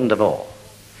important of all.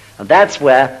 And that's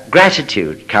where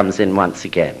gratitude comes in once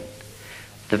again.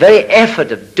 The very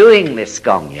effort of doing this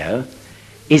Gongyo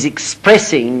is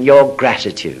expressing your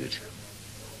gratitude,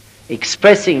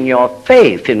 expressing your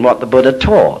faith in what the Buddha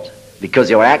taught, because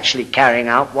you're actually carrying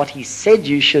out what he said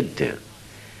you should do.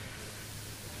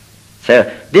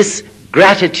 So this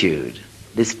gratitude,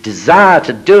 this desire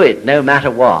to do it no matter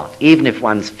what, even if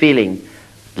one's feeling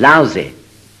lousy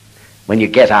when you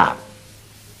get up,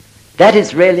 that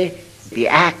is really the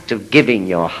act of giving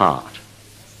your heart.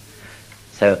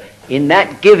 So in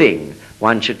that giving,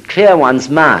 one should clear one's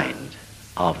mind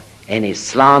of any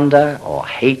slander or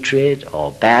hatred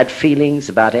or bad feelings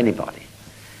about anybody.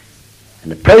 In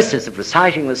the process of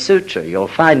reciting the sutra, you'll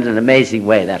find in an amazing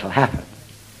way that'll happen.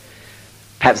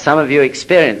 Perhaps some of you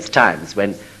experience times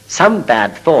when some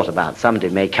bad thought about somebody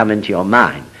may come into your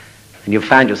mind, and you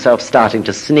find yourself starting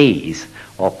to sneeze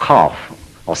or cough,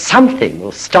 or something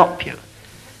will stop you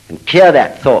and clear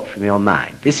that thought from your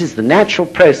mind. This is the natural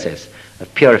process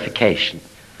of purification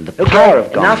and the power of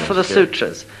Gongyo. Enough for the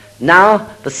sutras. Now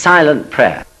the silent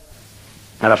prayer.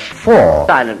 There are 4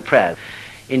 silent prayers.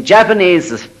 In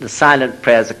Japanese, the silent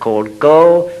prayers are called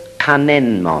Go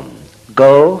Kanenmon.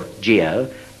 Go, Geo,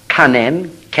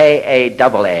 Kanen, K-A-N-N-E-N,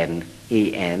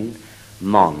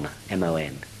 mon,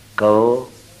 M-O-N. Go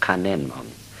kanen mon.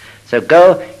 So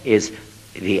go is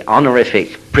the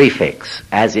honorific prefix,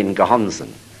 as in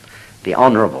Gehonzen, the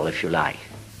honorable, if you like.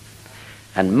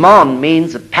 And mon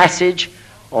means a passage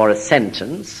or a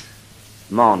sentence.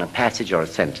 Mon, a passage or a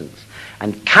sentence.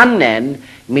 And kanen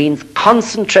means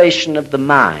concentration of the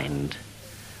mind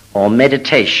or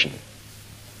meditation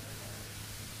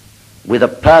with a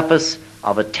purpose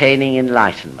of attaining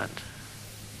enlightenment.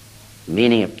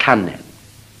 Meaning of kanen.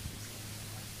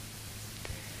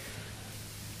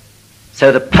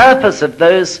 So the purpose of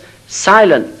those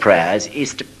silent prayers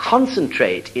is to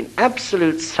concentrate in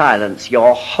absolute silence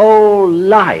your whole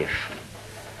life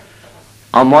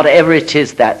on whatever it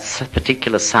is that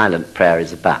particular silent prayer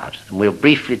is about. And we'll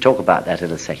briefly talk about that in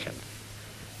a second.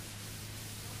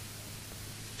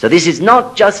 So this is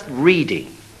not just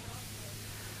reading.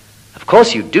 Of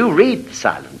course you do read the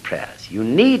silent prayers. You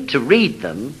need to read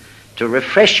them to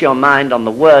refresh your mind on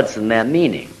the words and their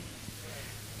meaning.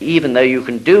 Even though you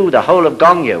can do the whole of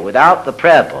Gongyo without the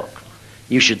prayer book,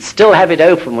 you should still have it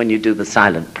open when you do the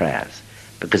silent prayers,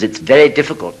 because it's very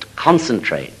difficult to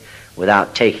concentrate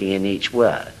without taking in each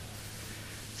word.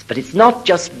 But it's not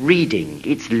just reading,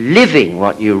 it's living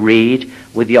what you read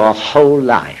with your whole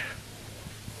life.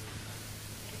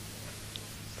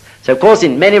 So of course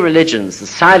in many religions the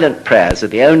silent prayers are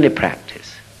the only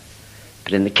practice.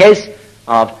 But in the case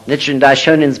of Nichiren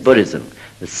Daishonin's Buddhism,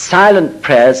 the silent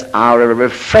prayers are a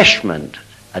refreshment,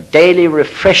 a daily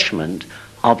refreshment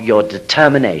of your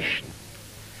determination.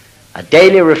 A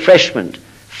daily refreshment,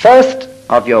 first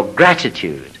of your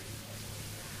gratitude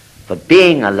for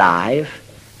being alive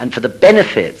and for the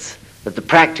benefits that the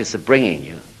practice of bringing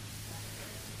you.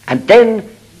 And then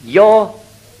your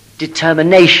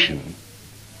determination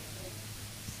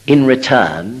in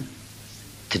return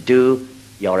to do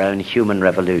your own human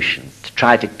revolution, to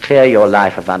try to clear your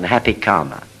life of unhappy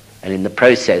karma, and in the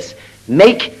process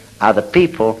make other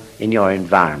people in your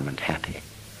environment happy.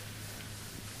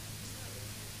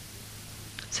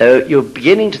 So you're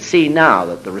beginning to see now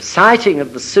that the reciting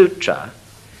of the sutra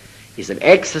is an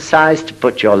exercise to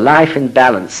put your life in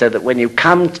balance, so that when you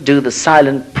come to do the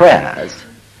silent prayers,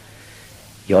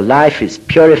 your life is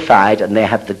purified and they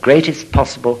have the greatest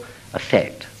possible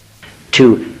effect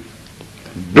to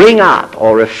bring up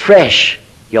or refresh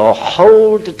your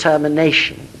whole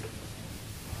determination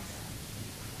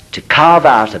to carve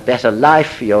out a better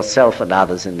life for yourself and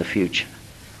others in the future,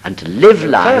 and to live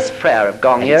life. The first prayer of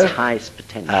Gongyo, at its highest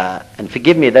potential. And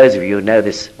forgive me, those of you who know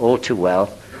this all too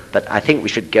well, but I think we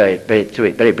should go through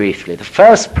it very briefly. The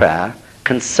first prayer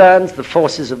concerns the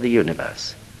forces of the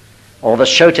universe, or the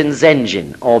Shoten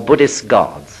Zenjin, or Buddhist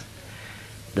gods,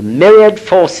 the myriad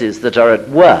forces that are at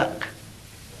work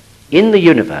in the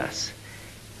universe,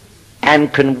 and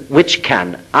which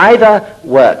can either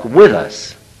work with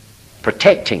us,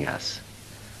 protecting us,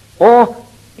 or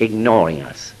ignoring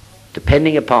us,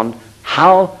 depending upon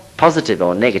how positive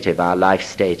or negative our life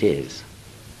state is.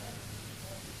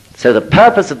 So the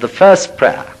purpose of the first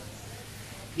prayer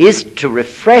is to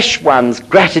refresh one's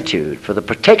gratitude for the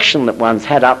protection that one's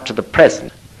had up to the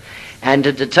present, and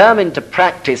to determine to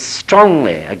practice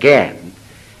strongly again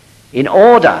in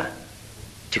order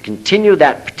to continue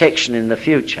that protection in the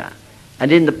future,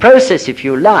 and in the process, if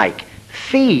you like,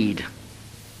 feed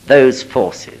those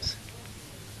forces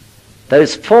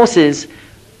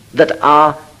that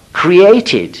are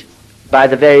created by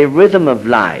the very rhythm of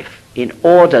life in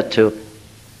order to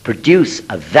produce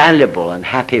a valuable and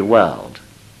happy world.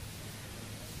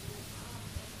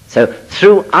 So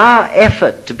through our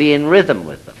effort to be in rhythm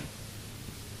with them,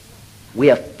 we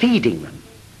are feeding them.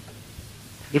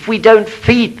 If we don't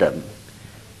feed them,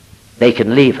 they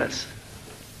can leave us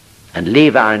and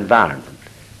leave our environment.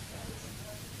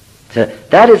 So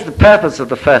that is the purpose of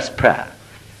the first prayer.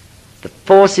 The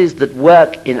forces that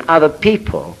work in other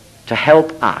people to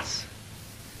help us.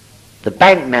 The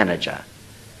bank manager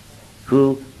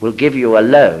who will give you a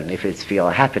loan if it's for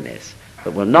your happiness,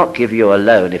 but will not give you a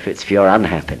loan if it's for your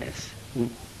unhappiness.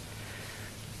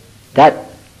 That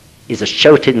is a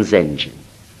Shoten Zenjin,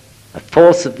 a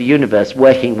force of the universe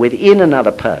working within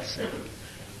another person.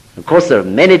 Of course, there are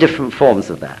many different forms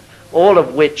of that, all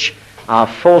of which are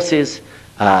forces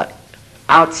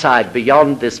outside,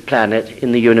 beyond this planet,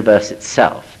 in the universe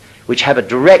itself, which have a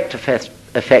direct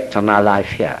effect on our life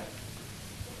here.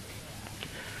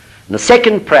 And the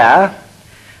second prayer,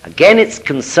 again its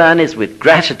concern is with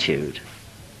gratitude,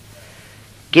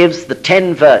 gives the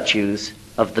 10 virtues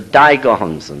of the Dai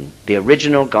Gohonzon, the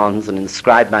original Gohonzon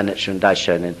inscribed by Nichiren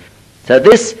Daishonin. So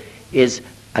this is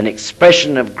an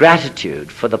expression of gratitude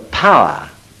for the power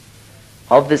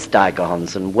of this Dai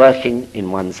Gohonzon working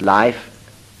in one's life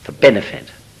for benefit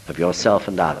of yourself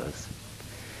and others.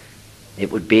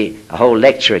 It would be a whole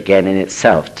lecture again in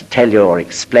itself to tell you or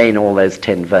explain all those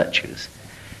 10 virtues.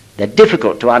 They're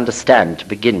difficult to understand to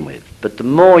begin with, but the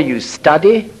more you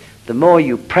study, the more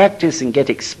you practice and get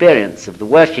experience of the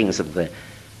workings of the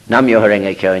Nam-myoho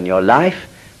Renge-kyo in your life,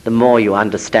 the more you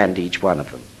understand each one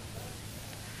of them.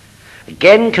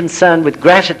 Again, concerned with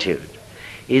gratitude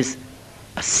is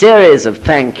a series of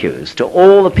thank yous to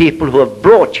all the people who have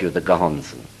brought you the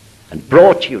Gohonzon and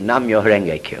brought you Nam-myoho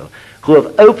Renge-kyo, who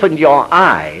have opened your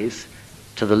eyes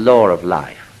to the law of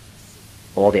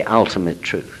life, or the ultimate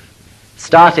truth.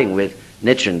 Starting with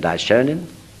Nichiren Daishonin,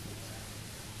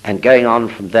 and going on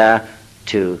from there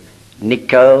to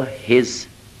Nikko,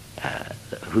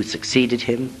 who succeeded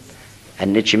him,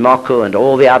 and Nichimoku and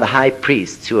all the other high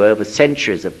priests who over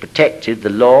centuries have protected the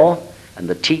law and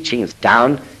the teachings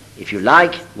down, if you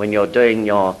like, when you're doing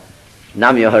your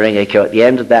Nam-myoho Renge-kyo at the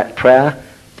end of that prayer,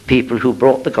 the people who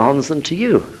brought the Gohonzon to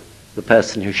you, the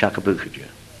person who shakabukued you.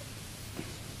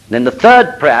 Then the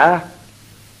third prayer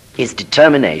is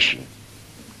determination.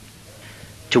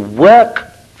 To work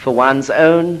for one's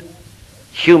own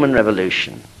human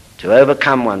revolution, to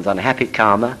overcome one's unhappy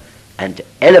karma, and to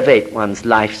elevate one's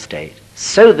life state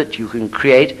so that you can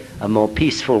create a more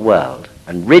peaceful world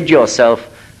and rid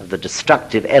yourself of the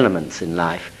destructive elements in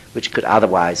life which could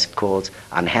otherwise cause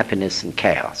unhappiness and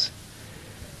chaos.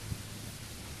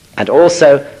 And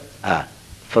also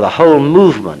for the whole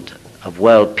movement of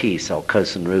world peace, or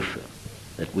Kosen Rufu,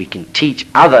 that we can teach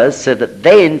others so that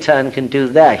they in turn can do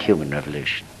their human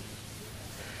revolution.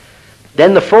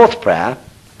 Then the fourth prayer,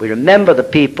 we remember the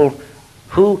people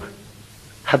who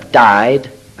have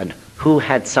died and who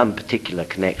had some particular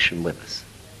connection with us.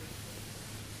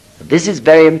 This is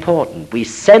very important. We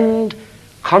send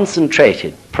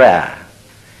concentrated prayer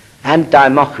and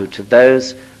daimoku to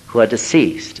those who are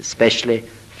deceased, especially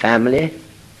family,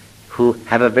 who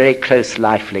have a very close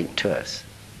life link to us.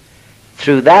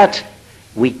 Through that,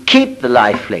 we keep the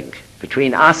life link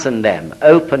between us and them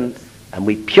open, and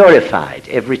we purify it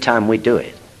every time we do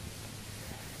it.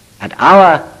 And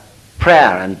our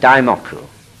prayer and daimoku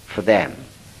for them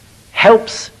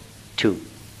helps to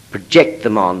project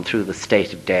them on through the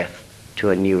state of death to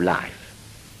a new life,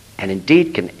 and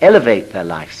indeed can elevate their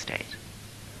life state.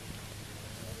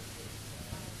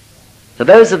 So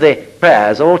those are the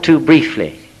prayers, all too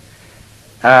briefly.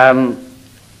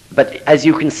 But as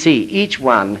you can see, each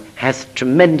one has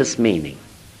tremendous meaning.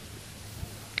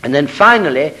 And then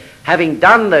finally, having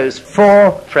done those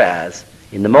 4 prayers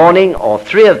in the morning or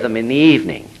 3 of them in the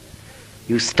evening,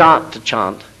 you start to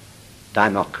chant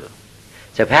daimoku.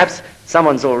 So perhaps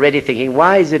someone's already thinking,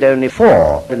 why is it only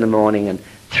 4 in the morning and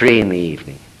 3 in the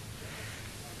evening?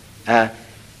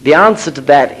 The answer to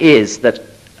that is that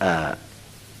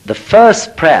the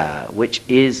first prayer, which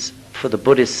is for the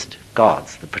Buddhist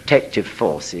gods, the protective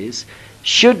forces,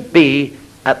 should be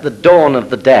at the dawn of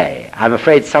the day. I'm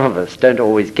afraid some of us don't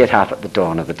always get up at the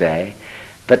dawn of the day,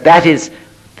 but that is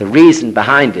the reason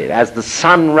behind it. As the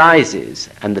sun rises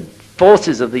and the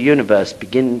forces of the universe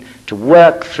begin to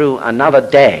work through another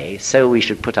day, so we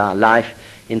should put our life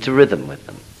into rhythm with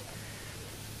them.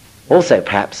 Also,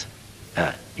 perhaps,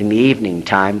 in the evening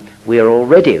time, we are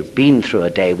already been through a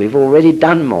day, we've already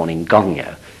done morning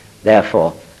Gongyo.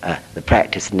 Therefore, the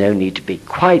practice no need to be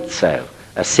quite so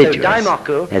assiduous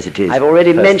as it is. I've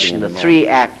already mentioned the 3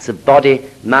 acts of body,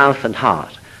 mouth, and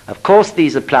heart. Of course,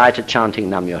 these apply to chanting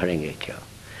Nam-myoho Renge-kyo.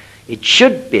 It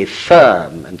should be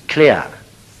firm and clear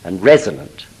and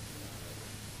resonant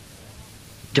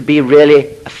to be really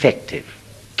effective.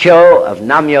 Kyo of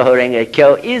Nam-myoho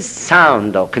Renge-kyo is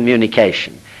sound or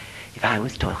communication. If I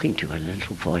was talking to a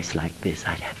little voice like this,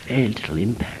 I'd have very little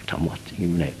impact on what,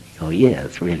 your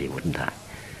ears, really, wouldn't I?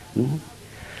 Hmm?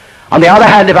 On the other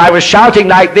hand, if I was shouting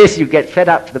like this, you'd get fed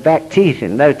up to the back teeth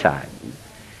in no time.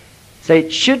 So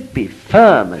it should be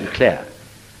firm and clear.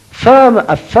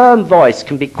 A firm voice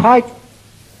can be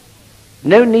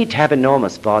no need to have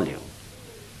enormous volume.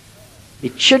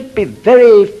 It should be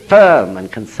very firm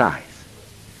and concise.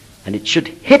 And it should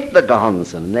hit the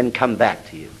Gohonzon and then come back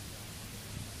to you.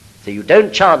 So you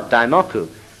don't chant daimoku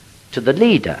to the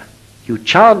leader. You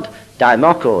chant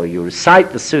daimoku, or you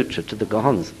recite the sutra to the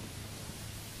Gohonzon.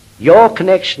 Your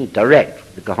connection direct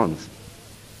with the Gohonzon.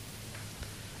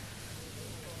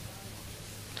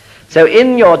 So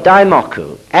in your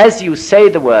daimoku, as you say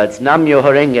the words Nam-myoho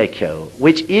Renge-kyo,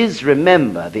 which is,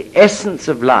 remember, the essence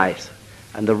of life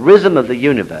and the rhythm of the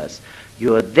universe,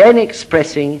 you are then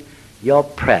expressing your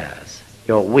prayers,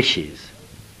 your wishes.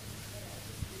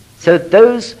 So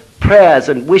those prayers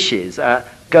and wishes are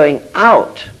going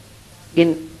out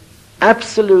in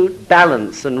absolute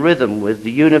balance and rhythm with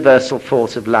the universal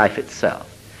force of life itself,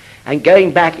 and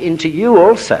going back into you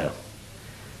also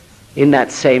in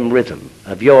that same rhythm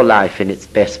of your life in its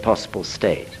best possible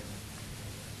state.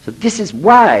 So this is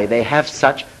why they have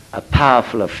such a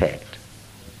powerful effect.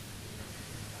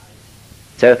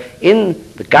 So in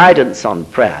the guidance on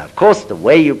prayer, of course the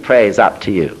way you pray is up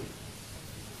to you,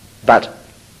 but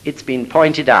it's been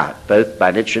pointed out both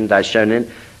by Nichiren Daishonin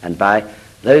and by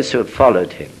those who have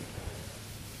followed him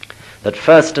that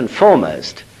first and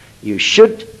foremost you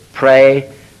should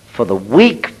pray for the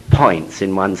weak points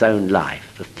in one's own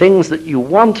life, the things that you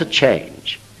want to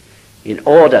change in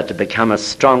order to become a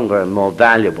stronger and more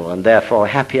valuable and therefore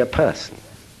happier person.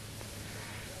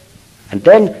 And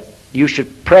then you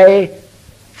should pray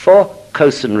for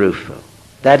Kosen Rufu.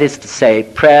 That is to say,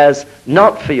 prayers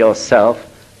not for yourself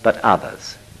but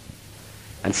others.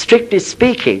 And strictly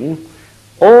speaking,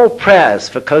 all prayers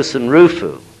for Kosen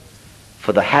Rufu,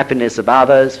 for the happiness of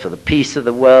others, for the peace of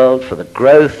the world, for the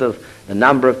growth of the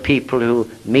number of people who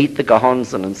meet the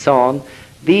Gohonzon and so on,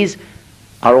 these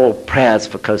are all prayers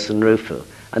for Kosen Rufu.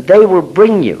 And they will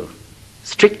bring you,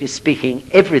 strictly speaking,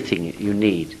 everything you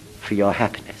need for your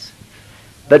happiness.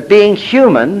 But being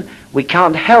human, we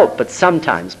can't help but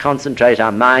sometimes concentrate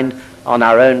our mind on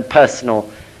our own personal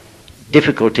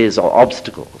difficulties or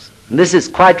obstacles. And this is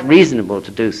quite reasonable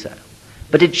to do so.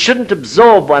 But it shouldn't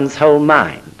absorb one's whole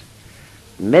mind.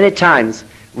 Many times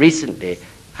recently,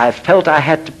 I've felt I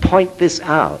had to point this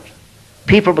out.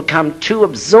 People become too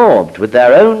absorbed with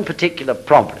their own particular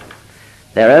problem,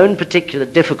 their own particular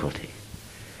difficulty.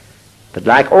 But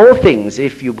like all things,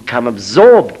 if you become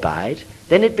absorbed by it,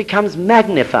 then it becomes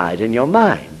magnified in your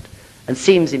mind and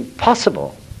seems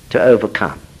impossible to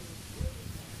overcome.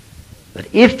 But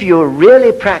if you're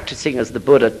really practicing as the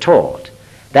Buddha taught,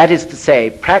 that is to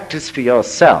say, practice for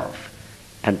yourself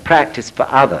and practice for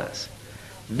others,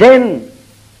 then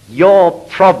your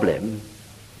problem,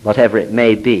 whatever it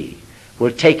may be,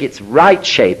 will take its right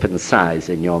shape and size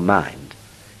in your mind,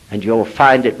 and you'll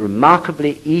find it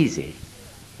remarkably easy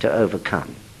to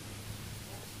overcome.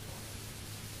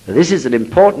 Now, this is an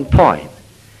important point.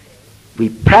 We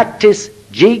practice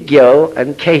Jigyo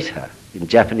and Keita in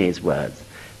Japanese words.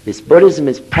 This Buddhism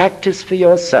is practice for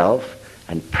yourself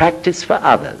and practice for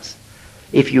others.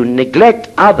 If you neglect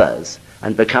others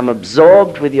and become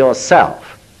absorbed with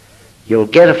yourself, you'll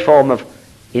get a form of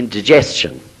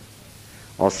indigestion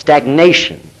or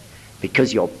stagnation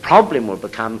because your problem will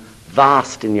become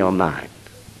vast in your mind.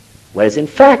 Whereas in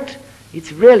fact,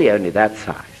 it's really only that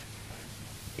size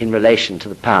in relation to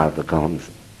the power of the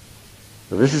Gohonzon.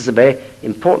 So this is a very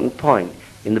important point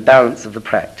in the balance of the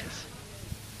practice.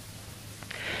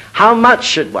 How much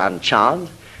should one chant?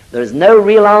 There is no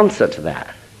real answer to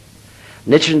that.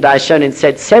 Nichiren Daishonin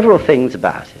said several things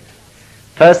about it.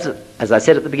 First, as I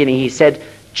said at the beginning, he said,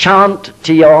 chant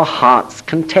to your heart's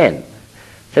content.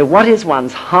 So what is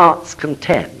one's heart's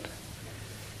content?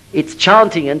 It's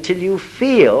chanting until you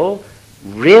feel,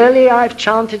 really, I've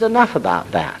chanted enough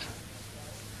about that.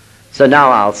 So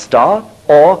now I'll stop,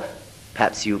 or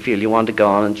perhaps you feel you want to go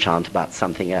on and chant about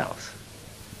something else.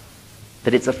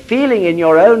 But it's a feeling in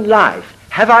your own life.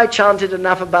 Have I chanted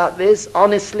enough about this,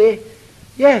 honestly?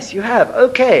 Yes, you have.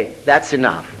 Okay, that's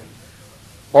enough.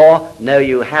 Or, no,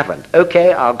 you haven't.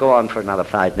 Okay, I'll go on for another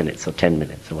 5 minutes or 10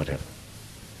 minutes or whatever.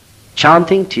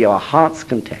 Chanting to your heart's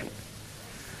content.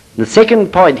 The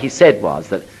second point he said was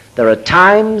that there are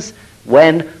times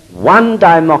when one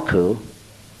daimoku,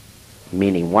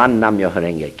 meaning one Nam-myoho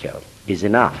Renge Kyo, is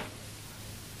enough.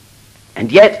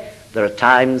 And yet, there are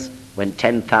times when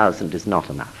 10,000 is not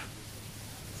enough.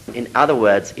 In other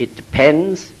words, it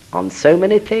depends on so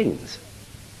many things.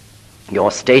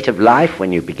 Your state of life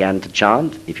when you began to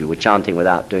chant, if you were chanting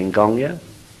without doing Gongyo,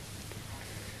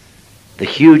 the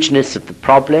hugeness of the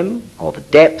problem or the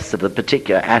depth of the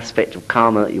particular aspect of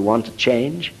karma that you want to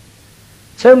change.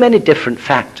 So many different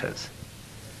factors.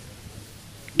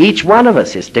 Each one of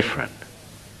us is different.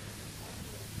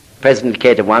 President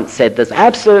Keita once said there's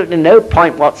absolutely no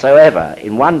point whatsoever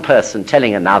in one person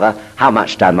telling another how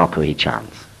much daimoku he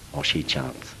chants or she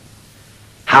chants.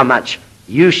 How much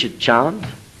you should chant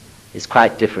is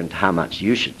quite different to how much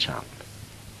you should chant.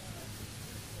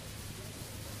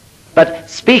 But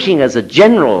speaking as a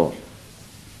general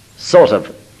sort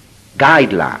of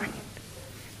guideline,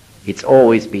 it's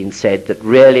always been said that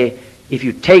really, if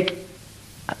you take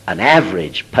an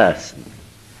average person,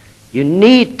 you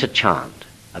need to chant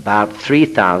about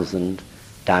 3,000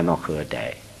 daimoku a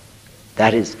day.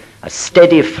 That is a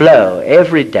steady flow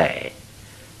every day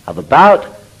of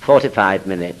about 45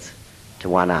 minutes to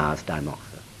 1 hour's daimoku.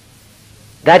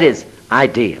 That is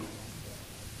ideal.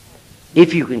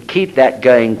 If you can keep that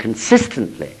going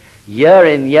consistently, year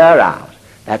in, year out,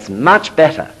 that's much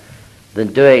better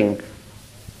than doing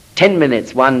 10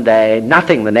 minutes one day,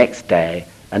 nothing the next day,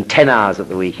 and 10 hours at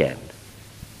the weekend.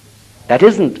 That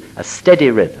isn't a steady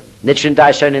rhythm. Nichiren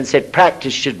Daishonin said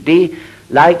practice should be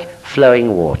like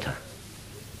flowing water.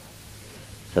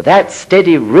 So that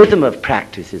steady rhythm of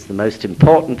practice is the most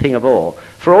important thing of all,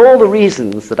 for all the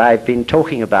reasons that I've been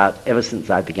talking about ever since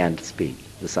I began to speak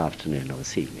this afternoon or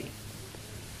this evening.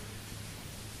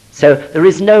 So there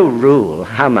is no rule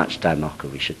how much Daimoku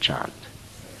we should chant.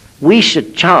 We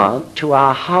should chant to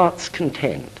our heart's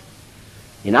content.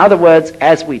 In other words,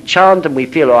 as we chant and we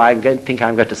feel, oh, I'm going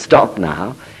to stop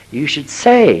now, you should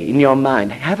say in your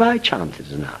mind, have I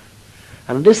chanted enough?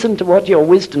 And listen to what your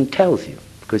wisdom tells you,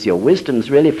 because your wisdom's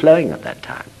really flowing at that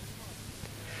time.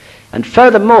 And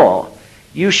furthermore,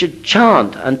 you should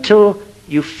chant until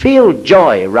you feel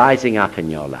joy rising up in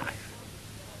your life.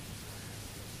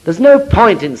 There's no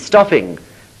point in stopping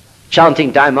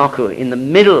chanting Daimoku in the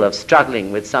middle of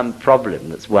struggling with some problem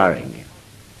that's worrying you.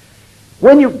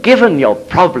 When you've given your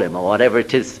problem, or whatever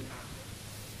it is,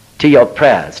 to your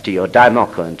prayers, to your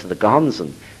Daimoku and to the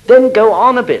Gonzen, then go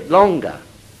on a bit longer,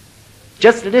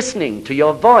 just listening to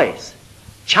your voice,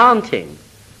 chanting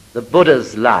the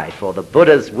Buddha's life or the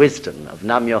Buddha's wisdom of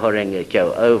Nam-myoho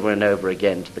Renge-kyo over and over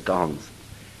again to the Gonzen,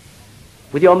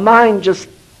 with your mind just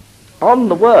on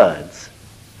the words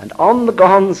and on the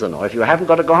Gonzen, or if you haven't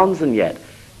got a Gonzen yet,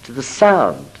 to the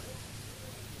sound.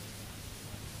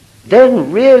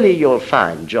 Then really you'll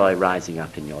find joy rising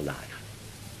up in your life.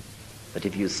 But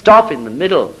if you stop in the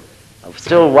middle of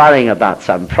still worrying about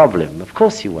some problem, of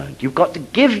course you won't. You've got to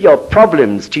give your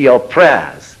problems to your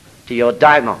prayers, to your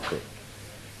Daimoku.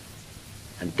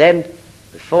 And then,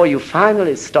 before you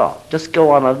finally stop, just go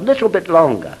on a little bit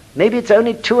longer. Maybe it's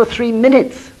only 2 or 3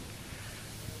 minutes.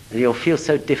 And you'll feel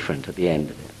so different at the end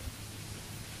of it.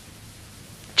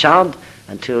 Chant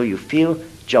until you feel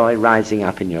joy rising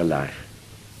up in your life.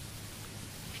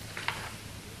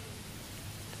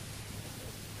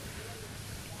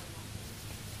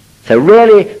 So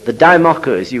really, the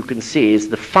Daimoku, as you can see, is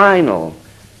the final,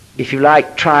 if you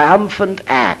like, triumphant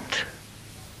act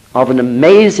of an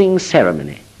amazing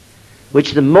ceremony,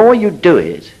 which the more you do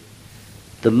it,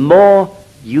 the more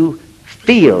you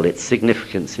feel its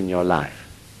significance in your life.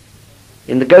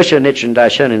 In the Gosho Nichiren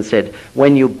Daishonin said,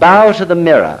 when you bow to the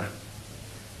mirror,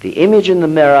 the image in the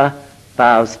mirror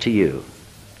bows to you.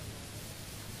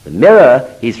 The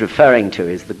mirror he's referring to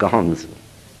is the Gonzen,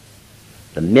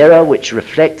 the mirror which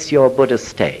reflects your Buddha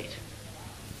state.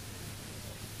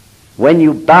 When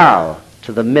you bow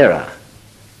to the mirror,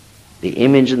 the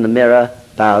image in the mirror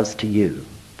bows to you.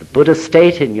 The Buddha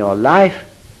state in your life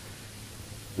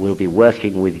will be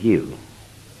working with you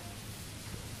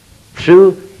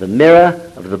through the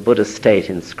mirror of the Buddha state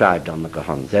inscribed on the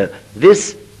Gohon. So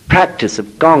this practice of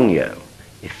Gongyo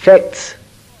affects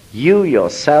you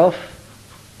yourself,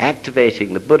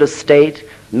 activating the Buddha state,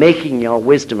 making your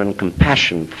wisdom and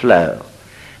compassion flow.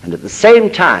 And at the same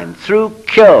time, through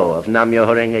Kyo of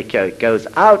Nam-myoho Renge-kyo, it goes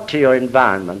out to your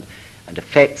environment and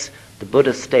affects the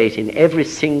Buddha state in every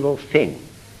single thing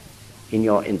in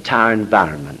your entire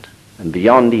environment and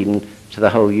beyond even to the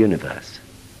whole universe.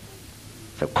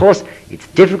 So of course, it's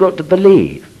difficult to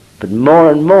believe, but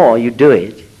more and more you do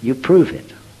it, you prove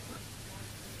it.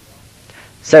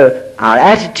 So our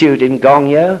attitude in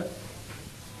Gongyo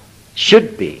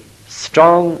should be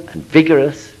strong and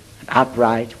vigorous and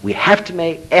upright. We have to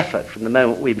make effort from the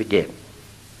moment we begin.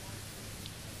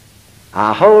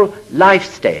 Our whole life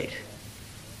state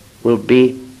will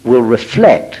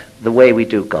reflect the way we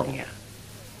do Gongyo.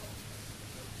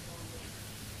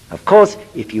 Of course,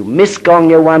 if you miss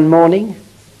Gongyo one morning,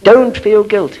 don't feel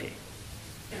guilty.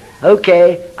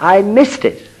 Okay, I missed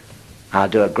it. I'll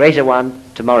do a greater one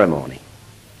tomorrow morning.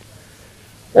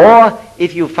 Or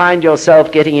if you find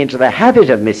yourself getting into the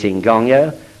habit of missing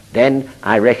Gongyo, then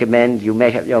I recommend you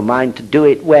make up your mind to do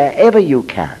it wherever you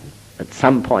can at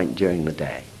some point during the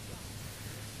day.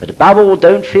 But above all,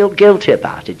 don't feel guilty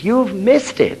about it. You've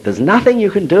missed it. There's nothing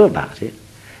you can do about it.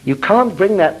 You can't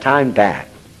bring that time back.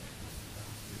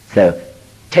 So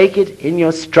take it in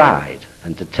your stride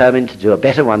and determine to do a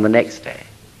better one the next day.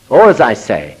 Or as I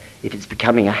say, if it's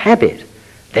becoming a habit,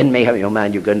 then make up your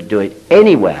mind you're going to do it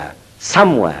anywhere,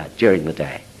 somewhere during the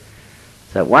day.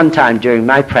 So at one time during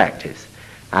my practice,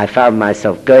 I found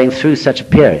myself going through such a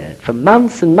period. For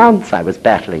months and months I was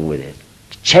battling with it,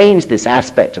 to change this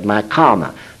aspect of my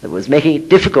karma that was making it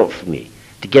difficult for me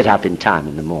to get up in time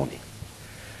in the morning.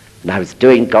 And I was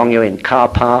doing Gongyo in car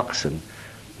parks and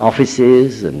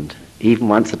offices and even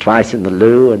once or twice in the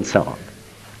loo and so on.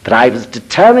 But I was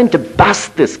determined to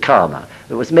bust this karma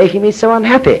that was making me so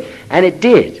unhappy. And it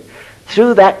did.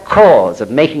 Through that cause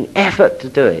of making effort to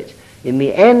do it, in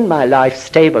the end my life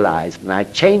stabilized and I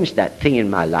changed that thing in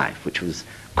my life which was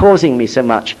causing me so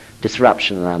much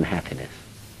disruption and unhappiness.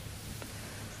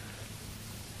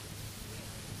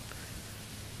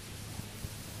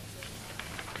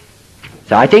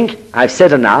 So I think I've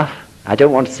said enough. I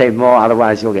don't want to say more,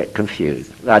 otherwise you'll get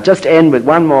confused. I'll just end with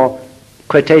one more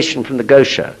quotation from the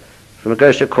Gosho, from a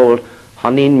Gosho called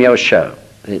Honin Myosho.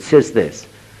 And it says this: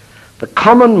 "The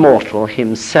common mortal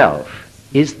himself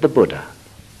is the Buddha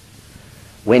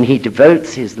when he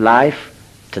devotes his life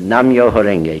to Nam-myoho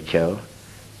Renge Kyo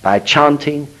by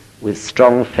chanting with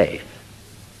strong faith.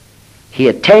 He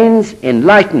attains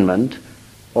enlightenment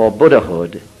or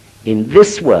Buddhahood in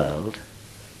this world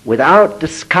without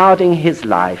discarding his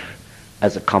life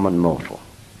as a common mortal."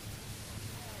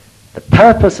 The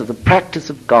purpose of the practice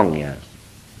of Gongyo,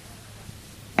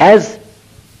 as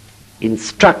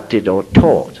instructed or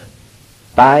taught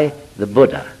by the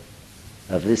Buddha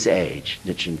of this age,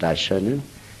 Nichiren Daishonin,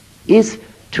 is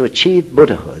to achieve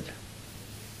Buddhahood,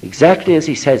 exactly as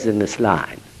he says in this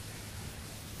line,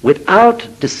 without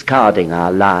discarding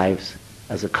our lives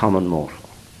as a common mortal.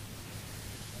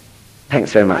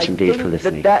 Thanks very much indeed for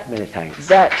listening. Many thanks.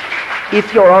 That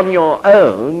if you're on your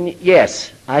own,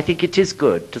 yes, I think it is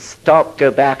good to stop,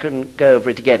 go back and go over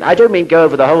it again. I don't mean go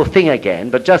over the whole thing again,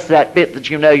 but just that bit that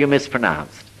you know you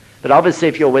mispronounced. But obviously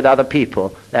if you're with other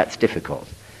people, that's difficult.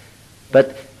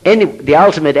 But the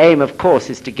ultimate aim, of course,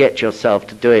 is to get yourself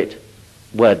to do it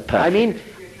word perfect.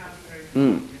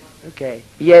 Okay.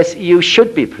 Yes, you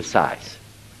should be precise.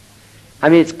 I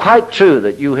mean, it's quite true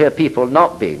that you hear people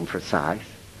not being precise.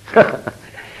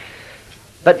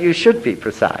 But you should be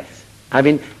precise. I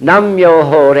mean,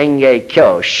 Nam-myoho Renge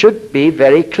Kyo should be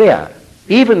very clear.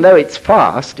 Even though it's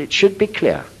fast, it should be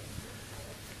clear.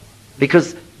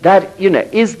 Because that,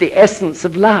 is the essence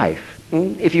of life.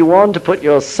 If you want to put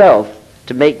yourself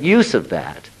to make use of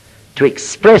that, to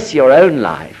express your own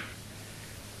life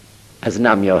as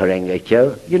Nam-myoho Renge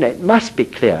Kyo, it must be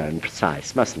clear and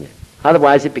precise, mustn't it?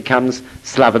 Otherwise it becomes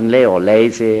slovenly or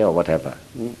lazy or whatever.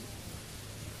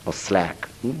 Or slack.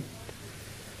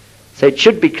 So it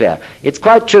should be clear. It's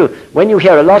quite true, when you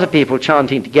hear a lot of people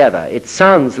chanting together, it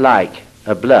sounds like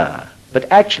a blur,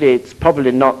 but actually it's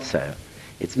probably not so.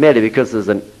 It's merely because there's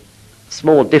a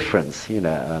small difference,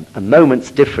 a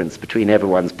moment's difference between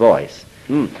everyone's voice.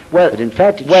 Well, but in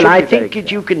fact, I think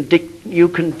that you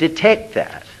can detect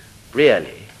that,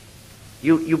 really.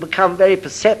 You become very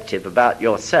perceptive about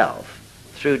yourself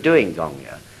through doing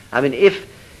Gongyo. I mean, if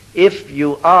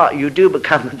you do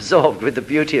become absorbed with the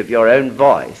beauty of your own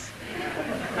voice,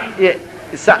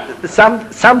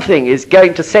 something is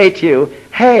going to say to you,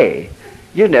 hey,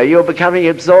 you're becoming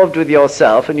absorbed with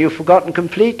yourself and you've forgotten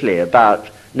completely about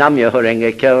Nam-myoho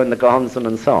Renge Kyo and the Gohonzon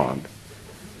and so on.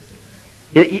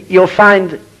 You'll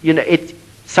find,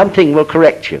 something will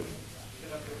correct you.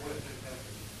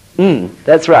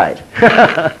 That's right.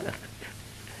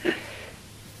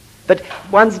 But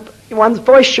one's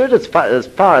voice should, as far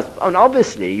as, and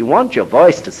obviously you want your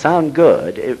voice to sound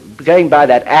good, going by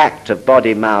that act of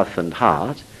body, mouth and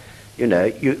heart,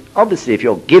 obviously if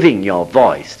you're giving your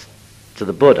voice to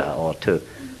the Buddha or to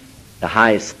the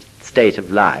highest state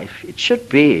of life, it should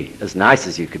be as nice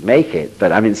as you could make it.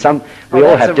 But I mean, we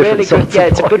all have different sorts of voices. Yeah,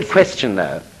 it's a good question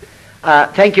though.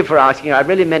 Thank you for asking. I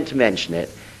really meant to mention it.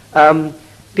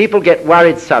 People get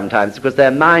worried sometimes because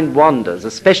their mind wanders,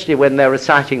 especially when they're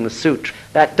reciting the sutra.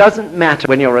 That doesn't matter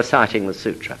when you're reciting the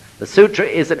sutra. The sutra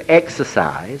is an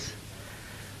exercise.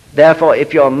 Therefore,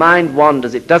 if your mind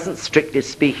wanders, it doesn't strictly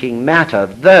speaking matter,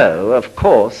 though, of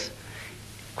course,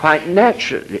 quite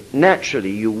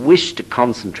naturally you wish to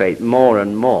concentrate more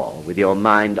and more with your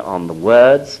mind on the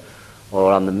words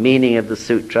or on the meaning of the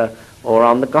sutra or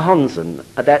on the Gohonzon.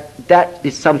 That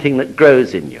is something that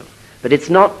grows in you. But it's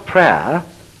not prayer.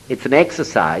 It's an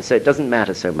exercise, so it doesn't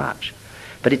matter so much.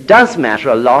 But it does matter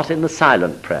a lot in the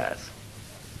silent prayers.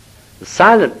 The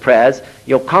silent prayers,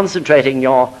 you're concentrating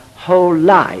your whole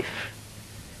life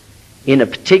in a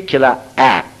particular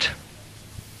act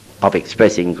of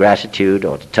expressing gratitude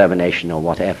or determination or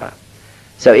whatever.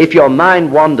 So if your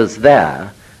mind wanders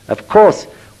there, of course,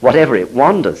 whatever it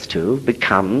wanders to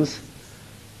becomes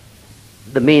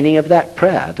the meaning of that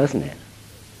prayer, doesn't it?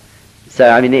 So,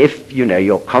 I mean, if,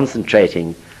 you're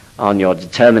concentrating on your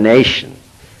determination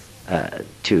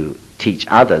to teach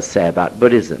others, say, about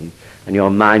Buddhism, and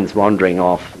your mind's wandering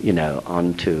off,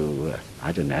 onto,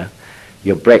 I don't know,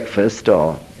 your breakfast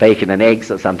or bacon and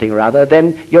eggs or something or other,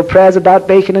 then your prayer's about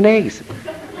bacon and eggs.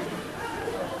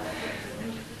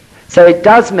 So it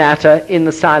does matter in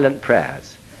the silent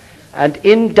prayers. And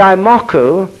in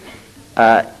Daimoku,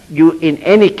 in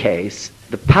any case,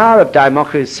 the power of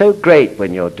Daimoku is so great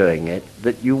when you're doing it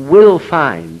that you will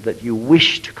find that you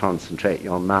wish to concentrate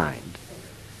your mind.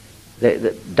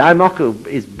 The Daimoku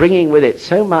is bringing with it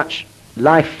so much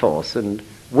life force and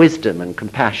wisdom and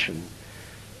compassion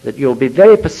that you'll be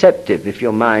very perceptive if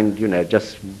your mind,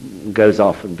 just goes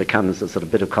off and becomes a sort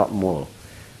of bit of cotton wool.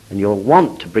 And you'll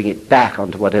want to bring it back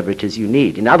onto whatever it is you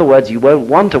need. In other words, you won't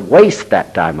want to waste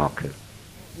that Daimoku.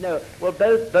 No, well,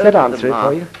 both Does that answer it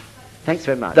for you? Thanks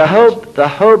very much. The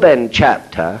Hoben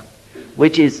chapter,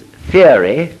 which is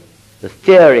theory, the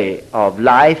theory of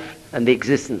life and the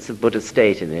existence of Buddha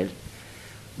state in it,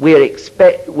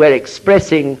 we're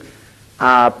expressing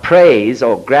our praise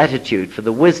or gratitude for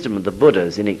the wisdom of the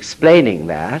Buddhas in explaining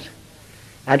that,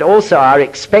 and also our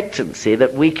expectancy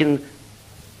that we can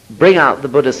bring out the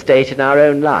Buddha state in our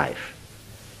own life.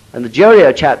 And the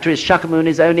Juryo chapter is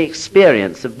Shakyamuni's own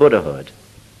experience of Buddhahood.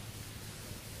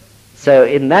 So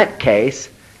in that case,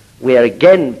 we are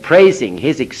again praising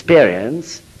his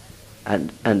experience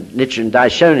and Nichiren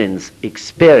Daishonin's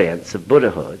experience of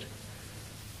Buddhahood,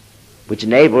 which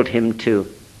enabled him to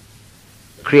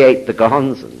create the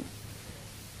Gohonzon,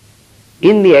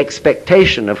 in the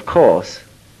expectation, of course,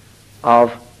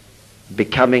 of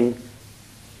becoming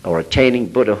or attaining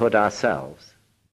Buddhahood ourselves.